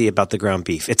antsy about the ground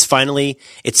beef. It's finally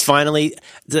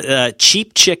the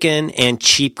cheap chicken and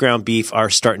cheap ground beef are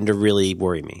starting to really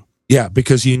worry me. Yeah,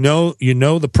 because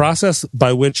the process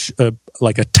by which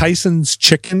like a Tyson's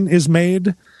chicken is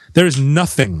made. There's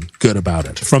nothing good about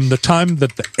it. From the time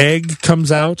that the egg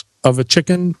comes out of a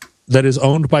chicken that is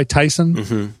owned by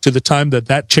Tyson to the time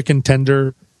that chicken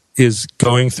tender is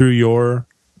going through your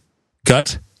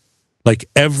gut, like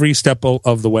every step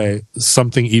of the way,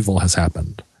 something evil has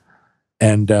happened.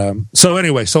 And so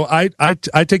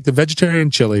I take the vegetarian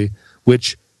chili,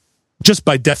 which just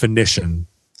by definition,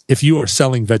 if you are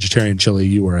selling vegetarian chili,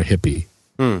 you are a hippie.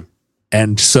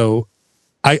 And so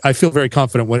I feel very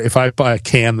confident if I buy a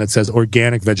can that says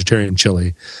organic vegetarian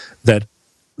chili, that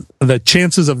the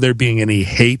chances of there being any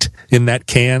hate in that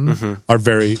can are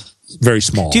very, very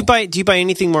small. Do you buy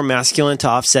anything more masculine to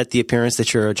offset the appearance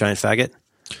that you're a giant faggot?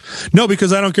 No,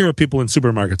 because I don't care what people in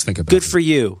supermarkets think about. Good for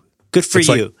you. Good for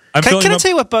you. Can I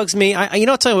tell you what bugs me?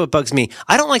 I'll tell you what bugs me.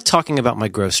 I don't like talking about my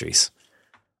groceries.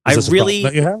 Is this a problem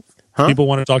that you have? Huh? People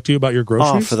want to talk to you about your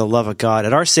groceries? Oh, for the love of God.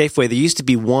 At our Safeway, there used to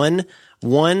be one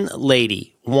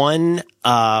lady, one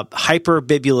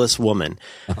hyperbibulous woman.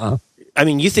 Uh-huh. I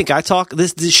mean, you think I talk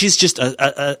this? She's just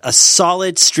a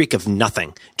solid streak of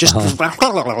nothing. Just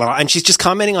and she's just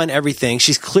commenting on everything.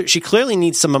 She clearly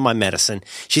needs some of my medicine.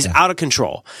 She's out of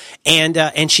control,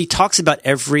 and she talks about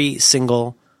every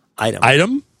single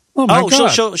item. Oh my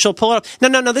God. She'll pull it up.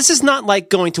 No. This is not like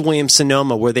going to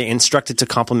Williams-Sonoma where they instructed to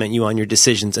compliment you on your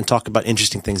decisions and talk about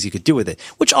interesting things you could do with it,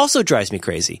 which also drives me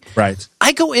crazy. Right.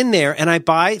 I go in there and I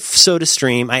buy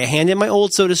SodaStream. I hand in my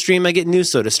old SodaStream. I get new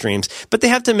SodaStreams, but they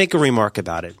have to make a remark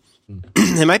about it.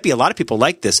 There might be a lot of people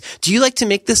like this. Do you like to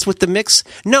make this with the mix?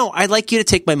 No, I'd like you to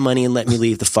take my money and let me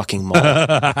leave the fucking mall.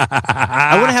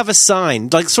 I want to have a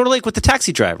sign, sort of like with the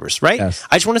taxi drivers, right? Yes.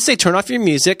 I just want to say, turn off your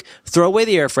music, throw away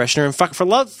the air freshener, and for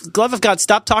love of God,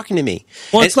 stop talking to me.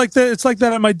 Well, it's like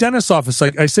that at my dentist's office.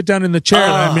 Like I sit down in the chair,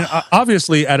 and I mean,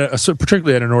 obviously,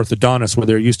 particularly at an orthodontist where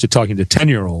they're used to talking to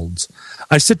 10-year-olds,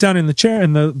 I sit down in the chair,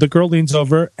 and the girl leans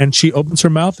over, and she opens her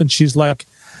mouth, and she's like,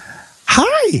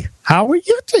 "Hi, how are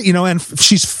you?" And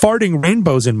she's farting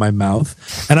rainbows in my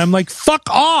mouth, and I'm like, "Fuck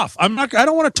off! I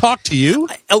don't want to talk to you."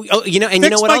 You know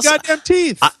what my else? Goddamn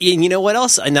teeth. You know what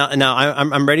else? Now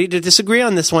I'm ready to disagree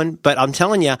on this one, but I'm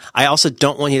telling you, I also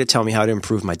don't want you to tell me how to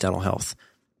improve my dental health.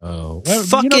 Oh, well,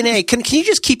 fucking A! Can you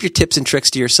just keep your tips and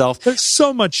tricks to yourself? There's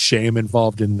so much shame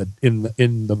involved in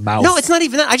the mouth. No, it's not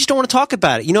even that. I just don't want to talk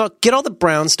about it. You know what? Get all the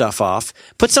brown stuff off.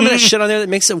 Put some of that shit on there that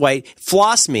makes it white.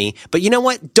 Floss me. But you know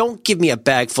what? Don't give me a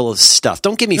bag full of stuff.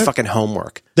 Don't give me fucking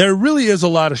homework. There really is a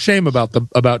lot of shame about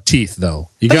teeth, though.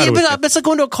 But it's like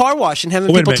going to a car wash and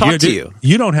having people talk to you.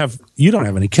 You don't have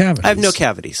any cavities. I have no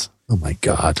cavities. Oh my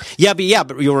God! Yeah,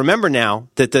 but you'll remember now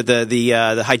that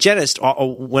the hygienist,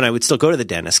 when I would still go to the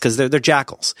dentist, because they're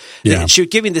jackals. Yeah. She would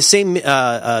give me the same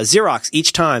Xerox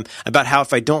each time about how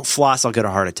if I don't floss, I'll get a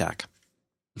heart attack.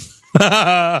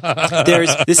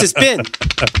 This has been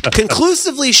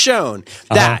conclusively shown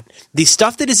that the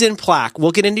stuff that is in plaque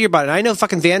will get into your body. And I know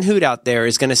fucking Van Hoot out there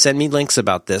is going to send me links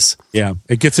about this. Yeah,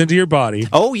 it gets into your body.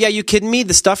 Oh yeah, you kidding me?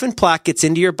 The stuff in plaque gets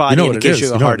into your body and it gives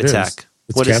you a heart attack.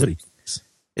 It's cavity.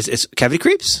 It's cavity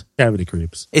creeps? Cavity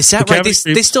creeps. Is that right?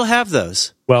 They still have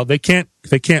those. Well, they can't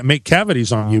make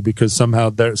cavities on you because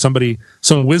somehow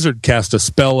some wizard cast a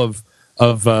spell of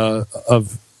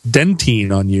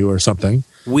dentine on you or something.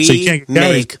 We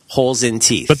make holes in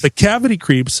teeth. But the cavity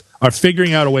creeps are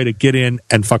figuring out a way to get in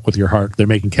and fuck with your heart. They're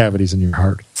making cavities in your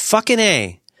heart. Fucking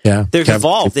A. Yeah. They've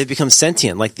evolved. They've become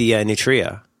sentient like the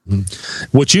Nutria.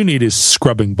 What you need is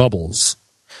scrubbing bubbles.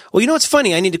 Well, you know what's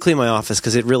funny? I need to clean my office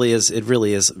because it really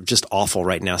is just awful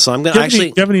right now. So I'm going to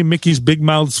actually. Do you have any Mickey's Big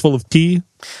Mouths full of tea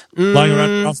lying around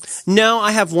your office? No,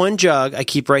 I have one jug I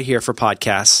keep right here for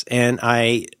podcasts, and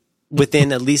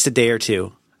within at least a day or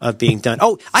two of being done.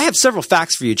 Oh, I have several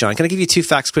facts for you, John. Can I give you 2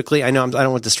 facts quickly? I know I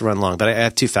don't want this to run long, but I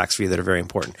have 2 facts for you that are very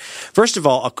important. First of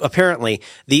all, apparently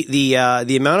the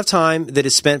amount of time that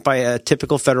is spent by a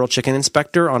typical federal chicken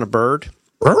inspector on a bird,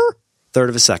 third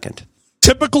of a second.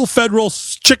 Typical federal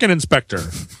chicken inspector.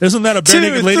 Isn't that a Bare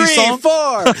Naked Ladies song?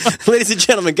 2, 3, 4. Ladies and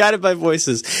gentlemen, guided by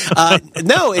voices.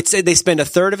 No, they spend a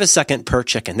third of a second per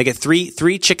chicken. They get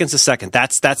three chickens a second.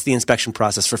 That's the inspection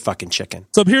process for fucking chicken.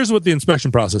 So here's what the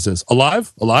inspection process is: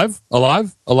 alive. Oh,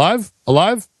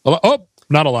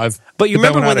 not alive. But you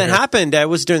remember when that happened? It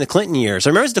was during the Clinton years.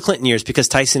 I remember it was the Clinton years because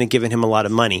Tyson had given him a lot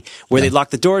of money, where they locked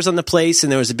the doors on the place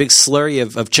and there was a big slurry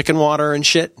of chicken water and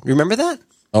shit. Remember that?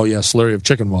 Oh yeah, slurry of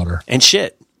chicken water and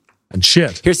shit.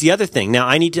 Here's the other thing. Now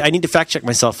I need to fact check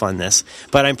myself on this,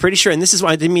 but I'm pretty sure. And this is why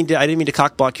I didn't mean to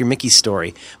cockblock your Mickey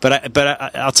story. But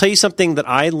I'll tell you something that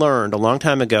I learned a long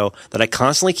time ago that I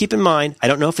constantly keep in mind. I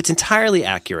don't know if it's entirely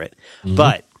accurate,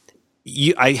 but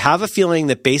I have a feeling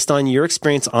that based on your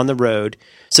experience on the road,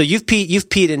 so you've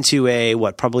peed into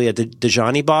probably a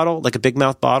Dajani bottle, like a Big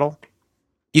Mouth bottle.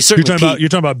 You're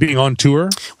talking about being on tour?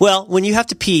 Well, when you have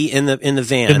to pee in the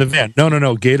van. In the van. No,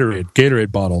 Gatorade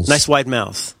bottles. Nice wide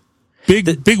mouth.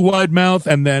 Big wide mouth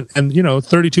and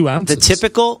 32 ounces.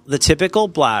 The typical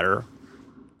bladder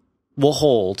will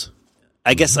hold.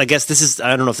 I guess this is,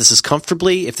 I don't know if this is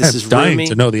comfortably, if this is roomy. I'm dying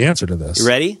to know the answer to this. You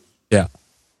ready? Yeah.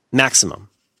 Maximum.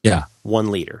 Yeah. 1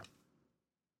 liter.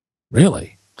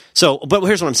 Really? So, but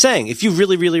here's what I'm saying. If you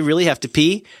really, really, really have to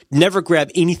pee, never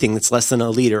grab anything that's less than a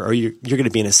liter or you're going to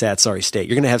be in a sad, sorry state.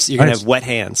 You're going to have wet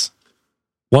hands.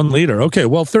 1 liter. Okay.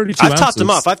 Well, 32 ounces. I've topped them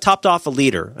off. I've topped off a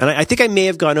liter. And I think I may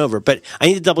have gone over, but I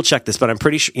need to double check this, but I'm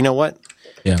pretty sure. You know what?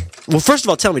 Yeah. Well, first of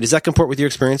all, tell me, does that comport with your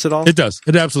experience at all? It does.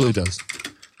 It absolutely does.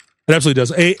 It absolutely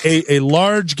does. A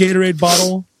large Gatorade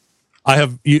bottle, I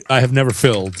have never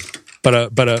filled,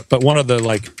 but one of the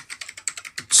like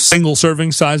single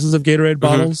serving sizes of Gatorade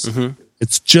bottles,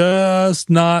 it's just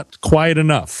not quite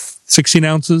enough. 16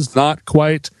 ounces, not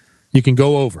quite. You can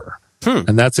go over,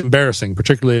 and that's embarrassing,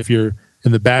 particularly if you're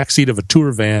in the back seat of a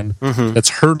tour van that's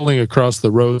hurtling across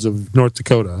the roads of North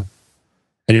Dakota,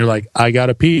 and you're like, I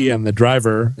gotta pee, and the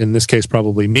driver, in this case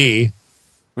probably me,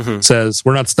 says,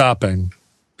 we're not stopping.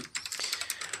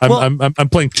 I'm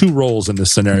playing two roles in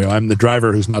this scenario. I'm the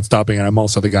driver who's not stopping, and I'm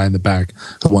also the guy in the back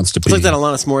who wants to pee. It's like that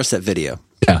Alanis Morissette video.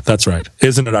 Yeah, that's right.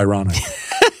 Isn't it ironic?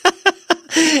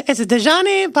 It's a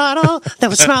Dejani bottle that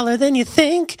was smaller than you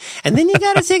think, and then you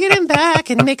got to take it in back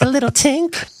and make a little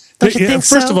tink. Don't you think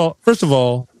so? First of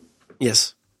all,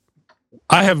 yes.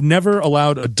 I have never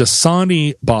allowed a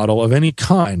Dasani bottle of any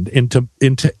kind into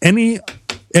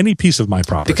any piece of my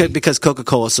property. Because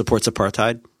Coca-Cola supports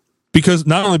apartheid? Because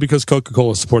not only because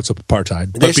Coca-Cola supports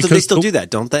apartheid, but they still do that,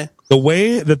 don't they? The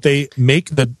way that they make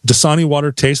the Dasani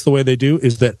water taste the way they do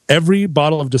is that every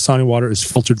bottle of Dasani water is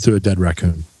filtered through a dead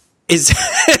raccoon. Is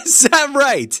that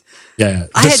right? Yeah,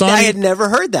 Dasani, I had never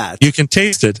heard that. You can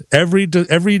taste it. Every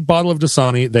bottle of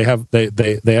Dasani, they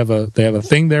have a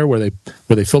thing there where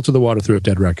they filter the water through a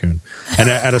dead raccoon, and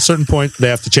at a certain point they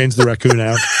have to change the raccoon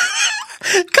out.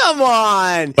 Come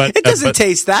on, it doesn't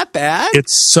taste that bad.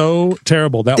 It's so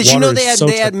terrible. Did you know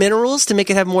they add minerals to make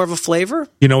it have more of a flavor?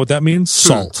 You know what that means?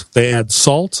 Salt. They add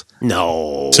salt.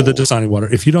 No. To the Dasani water.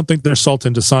 If you don't think there's salt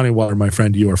in Dasani water, my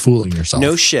friend, you are fooling yourself.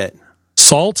 No shit.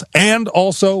 Salt and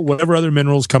also whatever other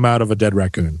minerals come out of a dead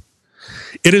raccoon.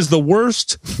 It is the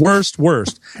worst.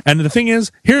 And the thing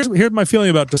is, here's my feeling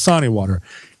about Dasani water.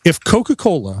 If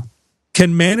Coca-Cola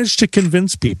can manage to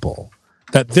convince people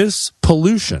that this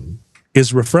pollution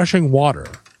is refreshing water,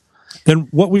 then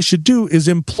what we should do is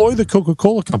employ the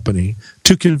Coca-Cola company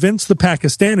to convince the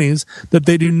Pakistanis that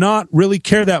they do not really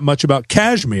care that much about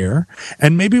Kashmir,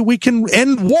 and maybe we can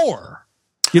end war.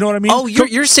 You know what I mean? Oh,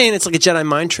 you're saying it's like a Jedi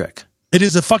mind trick. It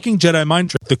is a fucking Jedi mind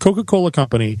trick. The Coca-Cola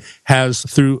company has,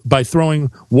 by throwing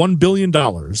 $1 billion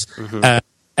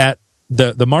at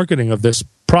the marketing of this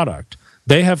product,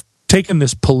 they have taken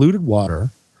this polluted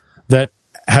water that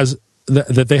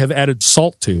they have added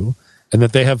salt to, and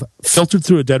that they have filtered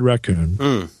through a dead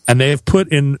raccoon, and they have put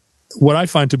in what I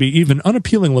find to be even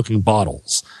unappealing looking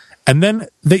bottles. And then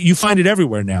you find it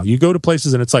everywhere now. You go to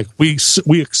places and it's like, we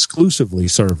exclusively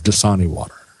serve Dasani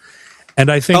water. And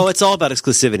I think... Oh, it's all about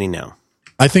exclusivity now.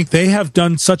 I think they have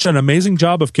done such an amazing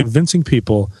job of convincing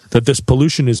people that this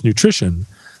pollution is nutrition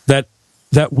that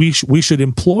we should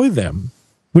employ them.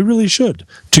 We really should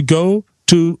to go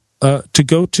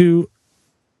to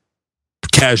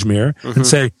Kashmir and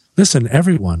say, listen,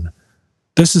 everyone,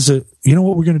 this is you know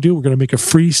what we're going to do? We're going to make a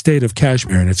free state of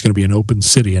Kashmir, and it's going to be an open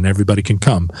city, and everybody can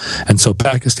come. And so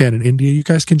Pakistan and India, you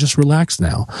guys can just relax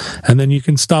now, and then you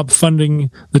can stop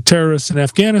funding the terrorists in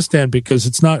Afghanistan because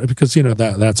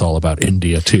that's all about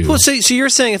India too. Well, so you're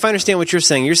saying, if I understand what you're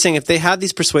saying if they have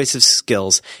these persuasive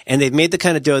skills and they've made the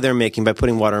kind of dough they're making by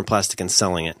putting water in plastic and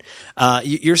selling it,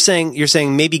 you're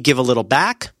saying maybe give a little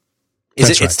back.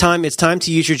 It's time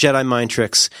to use your Jedi mind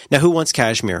tricks. Now, who wants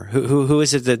Kashmir? Who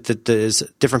is it that is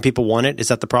different people want it? Is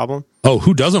that the problem? Oh,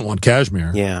 who doesn't want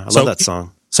Kashmir? Yeah, I love that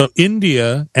song. So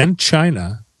India and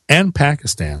China and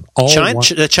Pakistan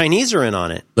the Chinese are in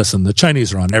on it. Listen, the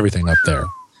Chinese are on everything up there.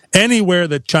 Anywhere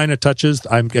that China touches,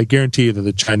 I guarantee you that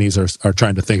the Chinese are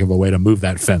trying to think of a way to move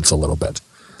that fence a little bit.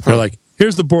 They're like,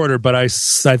 here's the border, but I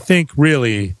think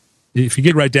really, if you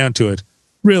get right down to it,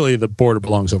 really, the border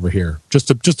belongs over here,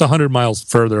 just 100 miles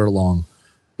further along,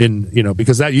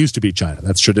 because that used to be China.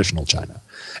 That's traditional China.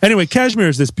 Anyway, Kashmir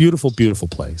is this beautiful, beautiful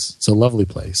place. It's a lovely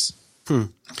place,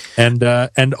 and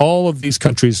all of these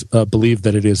countries believe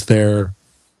that it is their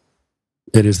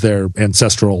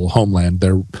ancestral homeland.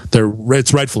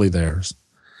 It's rightfully theirs,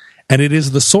 and it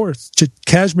is the source.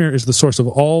 Kashmir is the source of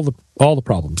all the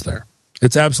problems there.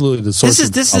 It's absolutely the source.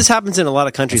 This happens in a lot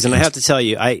of countries, and I have to tell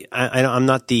you, I'm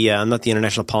not the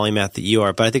international polymath that you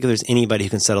are, but I think if there's anybody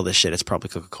who can settle this shit, it's probably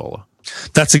Coca-Cola.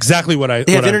 That's exactly what I.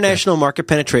 They have international market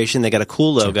penetration. They got a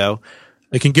cool logo.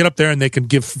 They can get up there and they can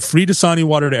give free Dasani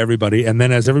water to everybody, and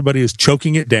then as everybody is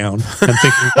choking it down and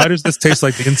thinking, "Why does this taste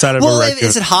like the inside of a raccoon?"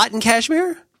 Is it hot in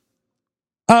Kashmir?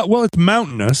 Well, it's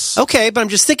mountainous. Okay, but I'm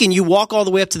just thinking, you walk all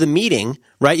the way up to the meeting,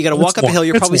 right? You got to walk up a hill.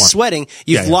 You're probably sweating.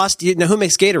 You've lost. Now, who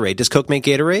makes Gatorade? Does Coke make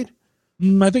Gatorade?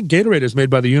 I think Gatorade is made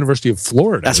by the University of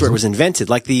Florida. That's where it was invented,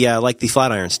 like the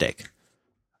Flatiron steak.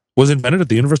 Was invented at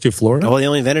the University of Florida? Well, they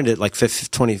only invented it like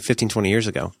 15, 20 years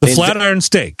ago. The Flatiron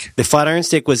Steak. The Flatiron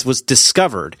Steak was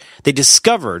discovered. They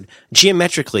discovered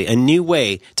geometrically a new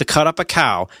way to cut up a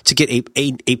cow to get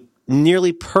a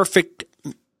nearly perfect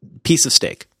piece of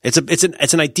steak.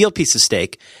 It's an ideal piece of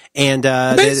steak, and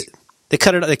they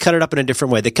cut it up in a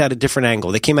different way. They cut a different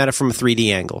angle. They came at it from a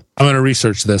 3D angle. I'm going to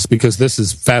research this because this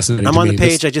is fascinating. I'm on the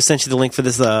page. I just sent you the link for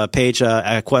this page.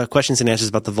 Questions and answers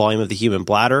about the volume of the human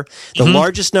bladder. The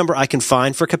largest number I can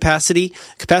find for capacity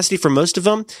for most of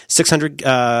them,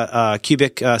 600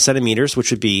 cubic centimeters,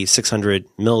 which would be 600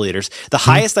 milliliters. The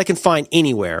highest I can find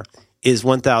anywhere is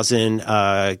 1,000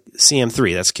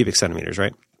 cm3. That's cubic centimeters,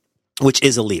 right? Which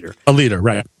is a liter. A liter,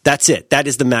 right? That's it. That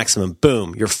is the maximum.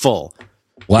 Boom, you're full.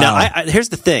 Wow. Now, here's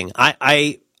the thing. I'm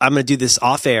going to do this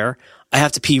off air. I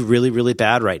have to pee really, really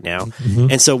bad right now.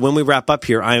 And so when we wrap up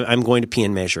here, I'm going to pee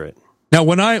and measure it. Now,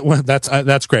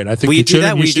 that's great. I think will you do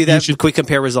that? Will you do that? Can we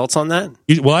compare results on that?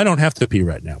 Well, I don't have to pee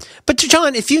right now. But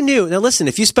John, if you knew, now listen,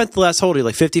 if you spent the last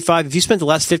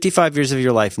 55 years of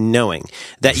your life knowing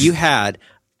that you had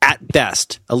at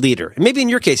best a liter, and maybe in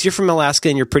your case, you're from Alaska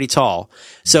and you're pretty tall.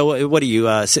 So what are you,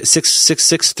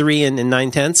 6'3" and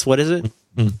 9/10? What is it?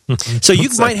 So you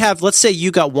might have, let's say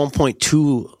you got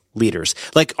 1.2 liters.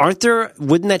 Like,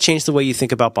 wouldn't that change the way you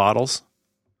think about bottles?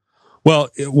 Well,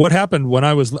 what happened when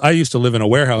I used to live in a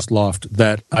warehouse loft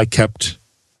that I kept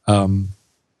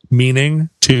meaning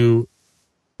to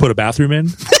put a bathroom in.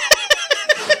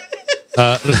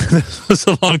 This was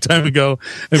a long time ago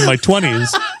in my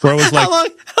 20s where I was like,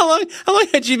 how long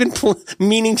had you been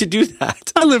meaning to do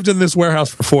that? I lived in this warehouse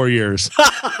for 4 years.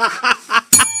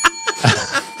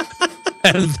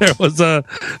 And there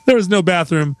was no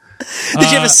bathroom.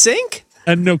 Did you have a sink?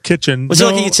 And no kitchen. Was it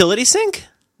like a utility sink?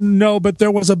 No, but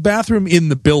there was a bathroom in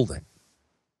the building,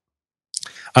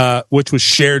 which was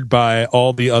shared by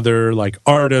all the other like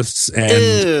artists and.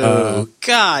 Ew,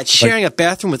 God! Sharing a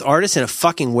bathroom with artists in a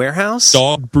fucking warehouse.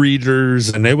 Dog breeders,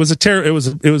 and it was a It was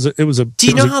a. Do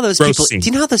you know how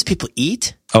those people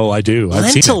eat? Oh, I do.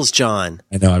 Lentils, John.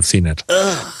 I know. I've seen it.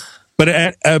 Ugh. But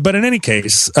in any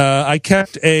case, I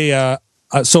kept a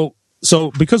so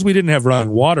because we didn't have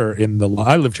running water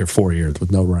I lived here 4 years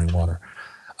with no running water.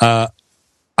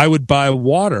 I would buy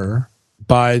water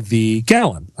by the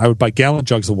gallon. I would buy gallon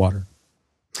jugs of water,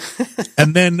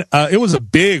 and then it was a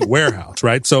big warehouse,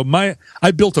 right? So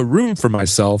I built a room for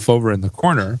myself over in the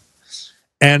corner,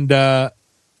 and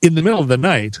in the middle of the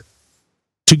night,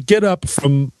 to get up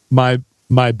from my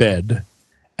bed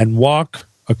and walk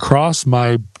across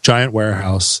my giant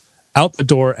warehouse, out the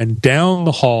door and down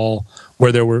the hall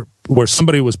where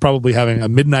somebody was probably having a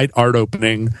midnight art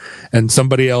opening and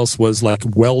somebody else was like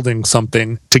welding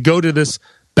something, to go to this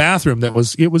bathroom that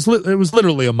was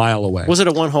literally a mile away. Was it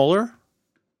a one-holer?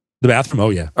 The bathroom? Oh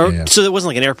yeah. Yeah. So it wasn't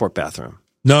like an airport bathroom.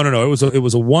 No. It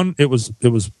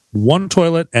was one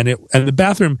toilet, and the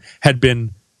bathroom had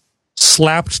been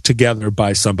slapped together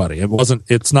by somebody.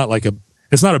 It's not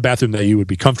a bathroom that you would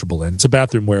be comfortable in. It's a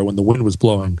bathroom where when the wind was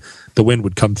blowing, the wind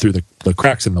would come through the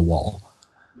cracks in the wall.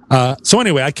 So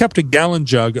anyway, I kept an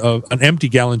empty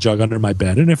gallon jug under my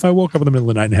bed, and if I woke up in the middle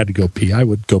of the night and had to go pee, I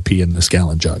would go pee in this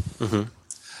gallon jug. Mm-hmm.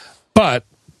 But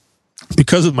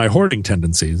because of my hoarding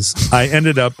tendencies, I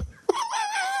ended up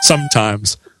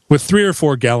sometimes with 3 or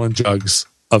 4 gallon jugs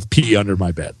of pee under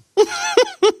my bed.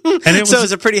 And it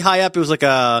was a pretty high up. It was like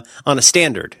on a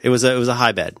standard. It was a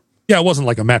high bed. Yeah, it wasn't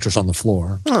like a mattress on the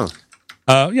floor. Oh.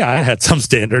 Yeah, I had some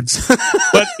standards,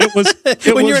 but it was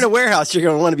when you're in a warehouse, you're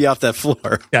going to want to be off that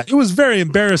floor. Yeah, it was very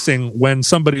embarrassing when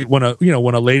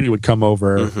a lady would come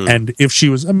over, mm-hmm. and if she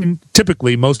was,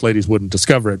 typically most ladies wouldn't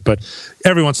discover it, but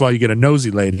every once in a while you get a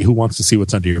nosy lady who wants to see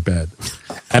what's under your bed,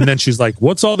 and then she's like,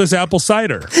 "What's all this apple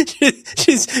cider?"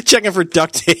 She's checking for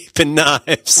duct tape and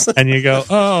knives, and you go,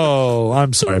 "Oh,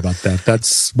 I'm sorry about that.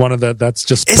 That's That's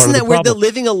just isn't part of that the weird?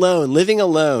 problem." Living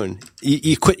alone,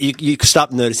 you quit. You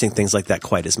stop noticing things like that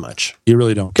quite as much. You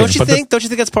really don't care. Don't you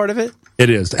think that's part of it?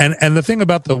 It is. And the thing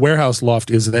about the warehouse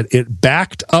loft is that it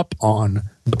backed up on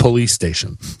the police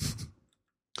station.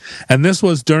 And this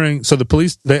was the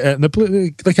police,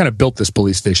 they kind of built this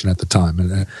police station at the time.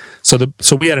 And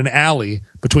so we had an alley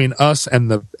between us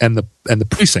and the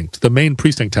precinct, the main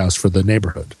precinct house for the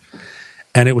neighborhood.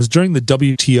 And it was during the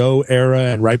WTO era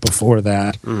and right before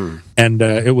that. Mm. And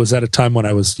it was at a time when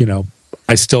I was,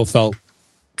 I still felt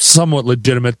somewhat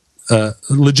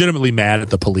legitimately mad at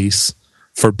the police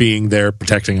for being there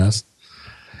protecting us.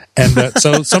 And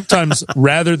so sometimes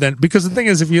because the thing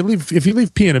is, if you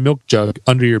leave pee in a milk jug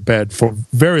under your bed for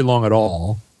very long at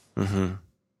all, mm-hmm.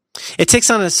 It takes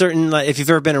on a certain, like, if you've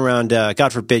ever been around,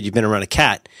 God forbid, you've been around a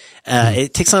cat,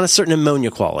 it takes on a certain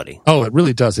ammonia quality. Oh, it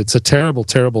really does. It's a terrible,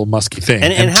 terrible musky thing.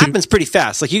 And it happens pretty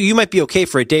fast. Like you might be okay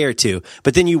for a day or two,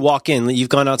 but then you walk in, you've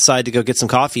gone outside to go get some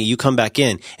coffee, you come back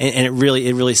in, and it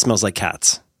really smells like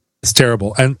cats. It's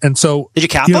terrible. And so... Did you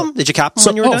cap them? Did you cap them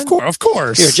when you were done? Of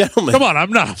course. You're a gentleman. Come on, I'm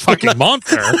not a fucking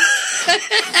monster.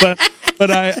 But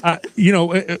I,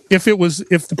 if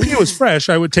the pee was fresh,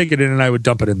 I would take it in and I would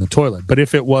dump it in the toilet. But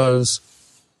if it was,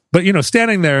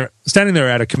 standing there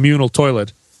at a communal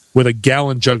toilet with a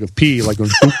gallon jug of pee, like, you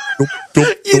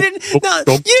didn't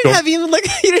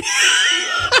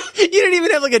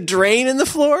even have like a drain in the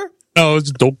floor. No,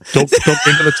 it's dope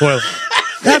into the toilet.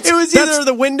 It was either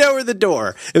the window or the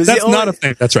door. Not a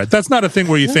thing. That's right. That's not a thing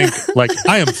where you think like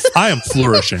I am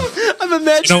flourishing. I'm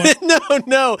imagining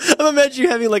no. I'm imagining you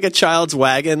having like a child's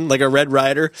wagon, like a Red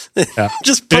Ryder,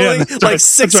 just pulling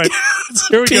six. Right.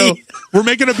 Here we go. We're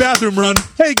making a bathroom run.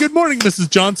 Hey, good morning, Mrs.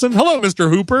 Johnson. Hello, Mr.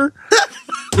 Hooper.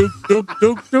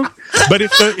 But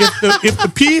if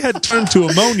the pee had turned to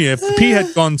ammonia, if the pee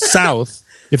had gone south,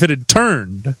 if it had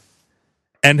turned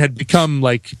and had become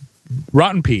like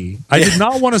rotten pee, I did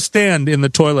not want to stand in the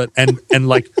toilet and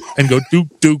go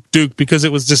duke because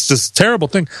it was just this terrible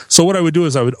thing. So what I would do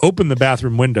is I would open the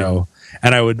bathroom window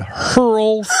and I would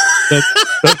hurl the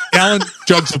gallon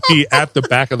jugs of pee at the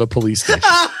back of the police station.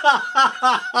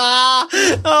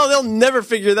 Oh, they'll never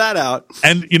figure that out.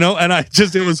 And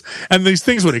and these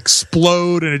things would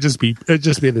explode and it'd just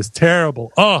be this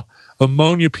terrible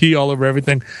ammonia pee all over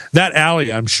everything. That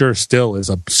alley, I'm sure, still is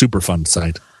a super fun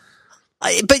sight.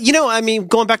 But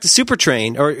going back to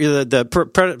Supertrain, or the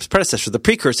predecessor, the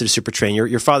precursor to Supertrain,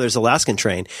 your father's Alaskan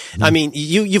train. Mm-hmm. I mean,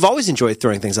 you've always enjoyed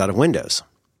throwing things out of windows.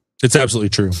 It's absolutely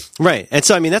true, right? And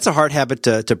so, that's a hard habit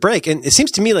to break. And it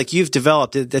seems to me like you've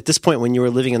developed at this point when you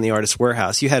were living in the artist's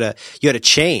warehouse, you had a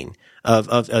chain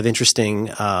of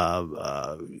interesting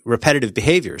repetitive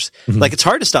behaviors. Mm-hmm. Like it's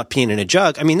hard to stop peeing in a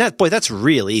jug. That's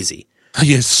real easy.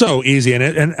 Yeah, it's so easy.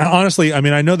 And honestly,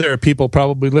 I know there are people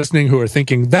probably listening who are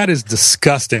thinking, that is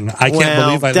disgusting. I can't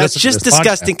believe I that's listened just to this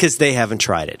disgusting because they haven't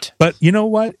tried it. But you know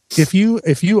what? If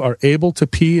you are able to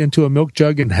pee into a milk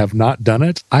jug and have not done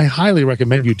it, I highly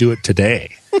recommend you do it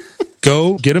today.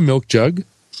 Go get a milk jug,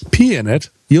 pee in it.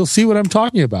 You'll see what I'm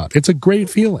talking about. It's a great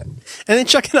feeling. And then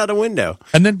chuck it out a window.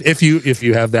 And then if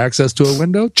you have access to a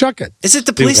window, chuck it. Is it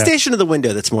the police station or the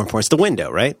window that's more important? It's the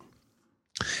window, right?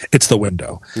 It's the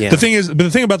window. Yeah. The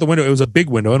thing about the window, it was a big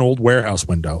window, an old warehouse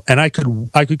window, and I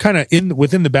could kind of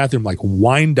within the bathroom like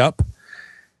wind up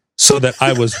so that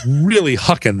I was really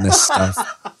hucking this stuff.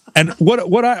 And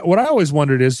what I always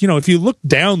wondered is, if you look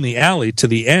down the alley to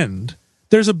the end,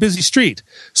 there's a busy street.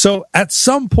 So at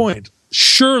some point,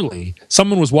 surely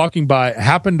someone was walking by,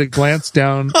 happened to glance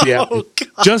down the alley,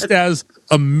 just as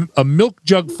a milk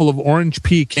jug full of orange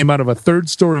pee came out of a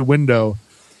third-story window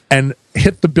and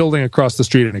hit the building across the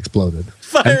street and exploded.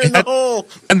 Fire in the hole.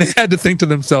 And they had to think to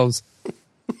themselves,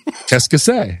 qu'est-ce que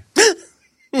c'est?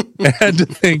 They had to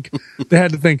think,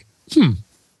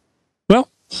 well,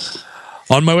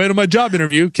 on my way to my job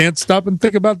interview, can't stop and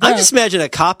think about that. I just imagine a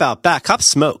cop out back. Cops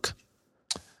smoke.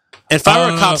 And if I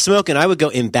were a cop smoking, I would go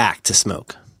in back to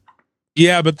smoke.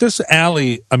 Yeah, but this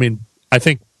alley, I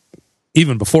think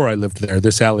even before I lived there,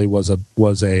 this alley was a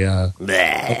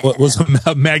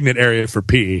magnet area for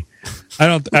pee.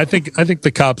 I think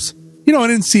the cops,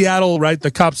 and in Seattle, right,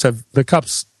 the cops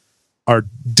are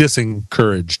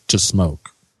disencouraged to smoke.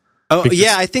 Oh,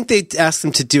 yeah, I think they ask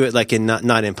them to do it like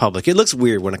not in public. It looks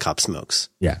weird when a cop smokes.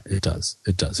 Yeah, it does.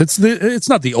 It does. It's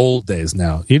not the old days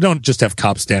now. You don't just have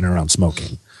cops standing around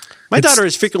smoking. My daughter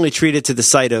is frequently treated to the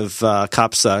sight of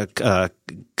cops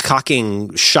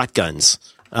cocking shotguns.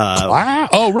 Wow.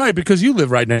 Oh, right, because you live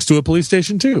right next to a police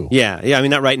station too. Yeah.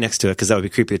 Not right next to it because that would be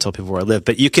creepy to tell people where I live.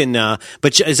 But you can.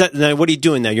 But is that now? What are you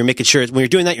doing now? You're making sure when you're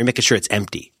doing that, you're making sure it's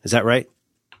empty. Is that right?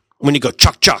 When you go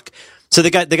chuck. So they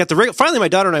got the regular. Finally, my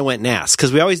daughter and I went and asked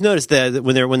because we always noticed that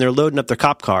when they're loading up their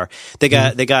cop car, they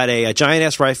got a giant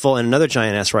ass rifle and another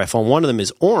giant ass rifle, and one of them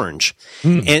is orange.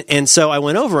 And so I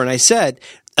went over and I said,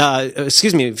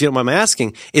 excuse me, if you don't mind my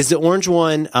asking, is the orange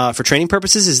one for training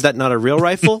purposes? Is that not a real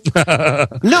rifle?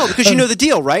 No, because you know the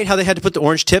deal, right? How they had to put the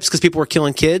orange tips because people were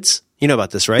killing kids. You know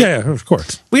about this, right? Yeah, of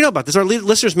course. We know about this. Our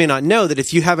listeners may not know that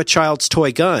if you have a child's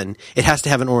toy gun, it has to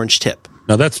have an orange tip.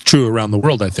 Now, that's true around the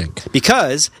world, I think.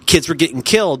 Because kids were getting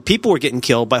killed, people were getting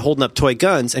killed by holding up toy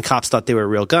guns, and cops thought they were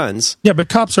real guns. Yeah, but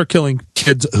cops are killing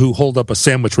kids who hold up a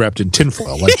sandwich wrapped in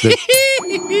tinfoil.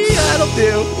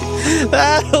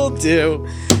 That'll do.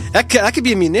 That could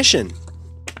be a munition.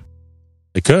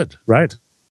 It could, right.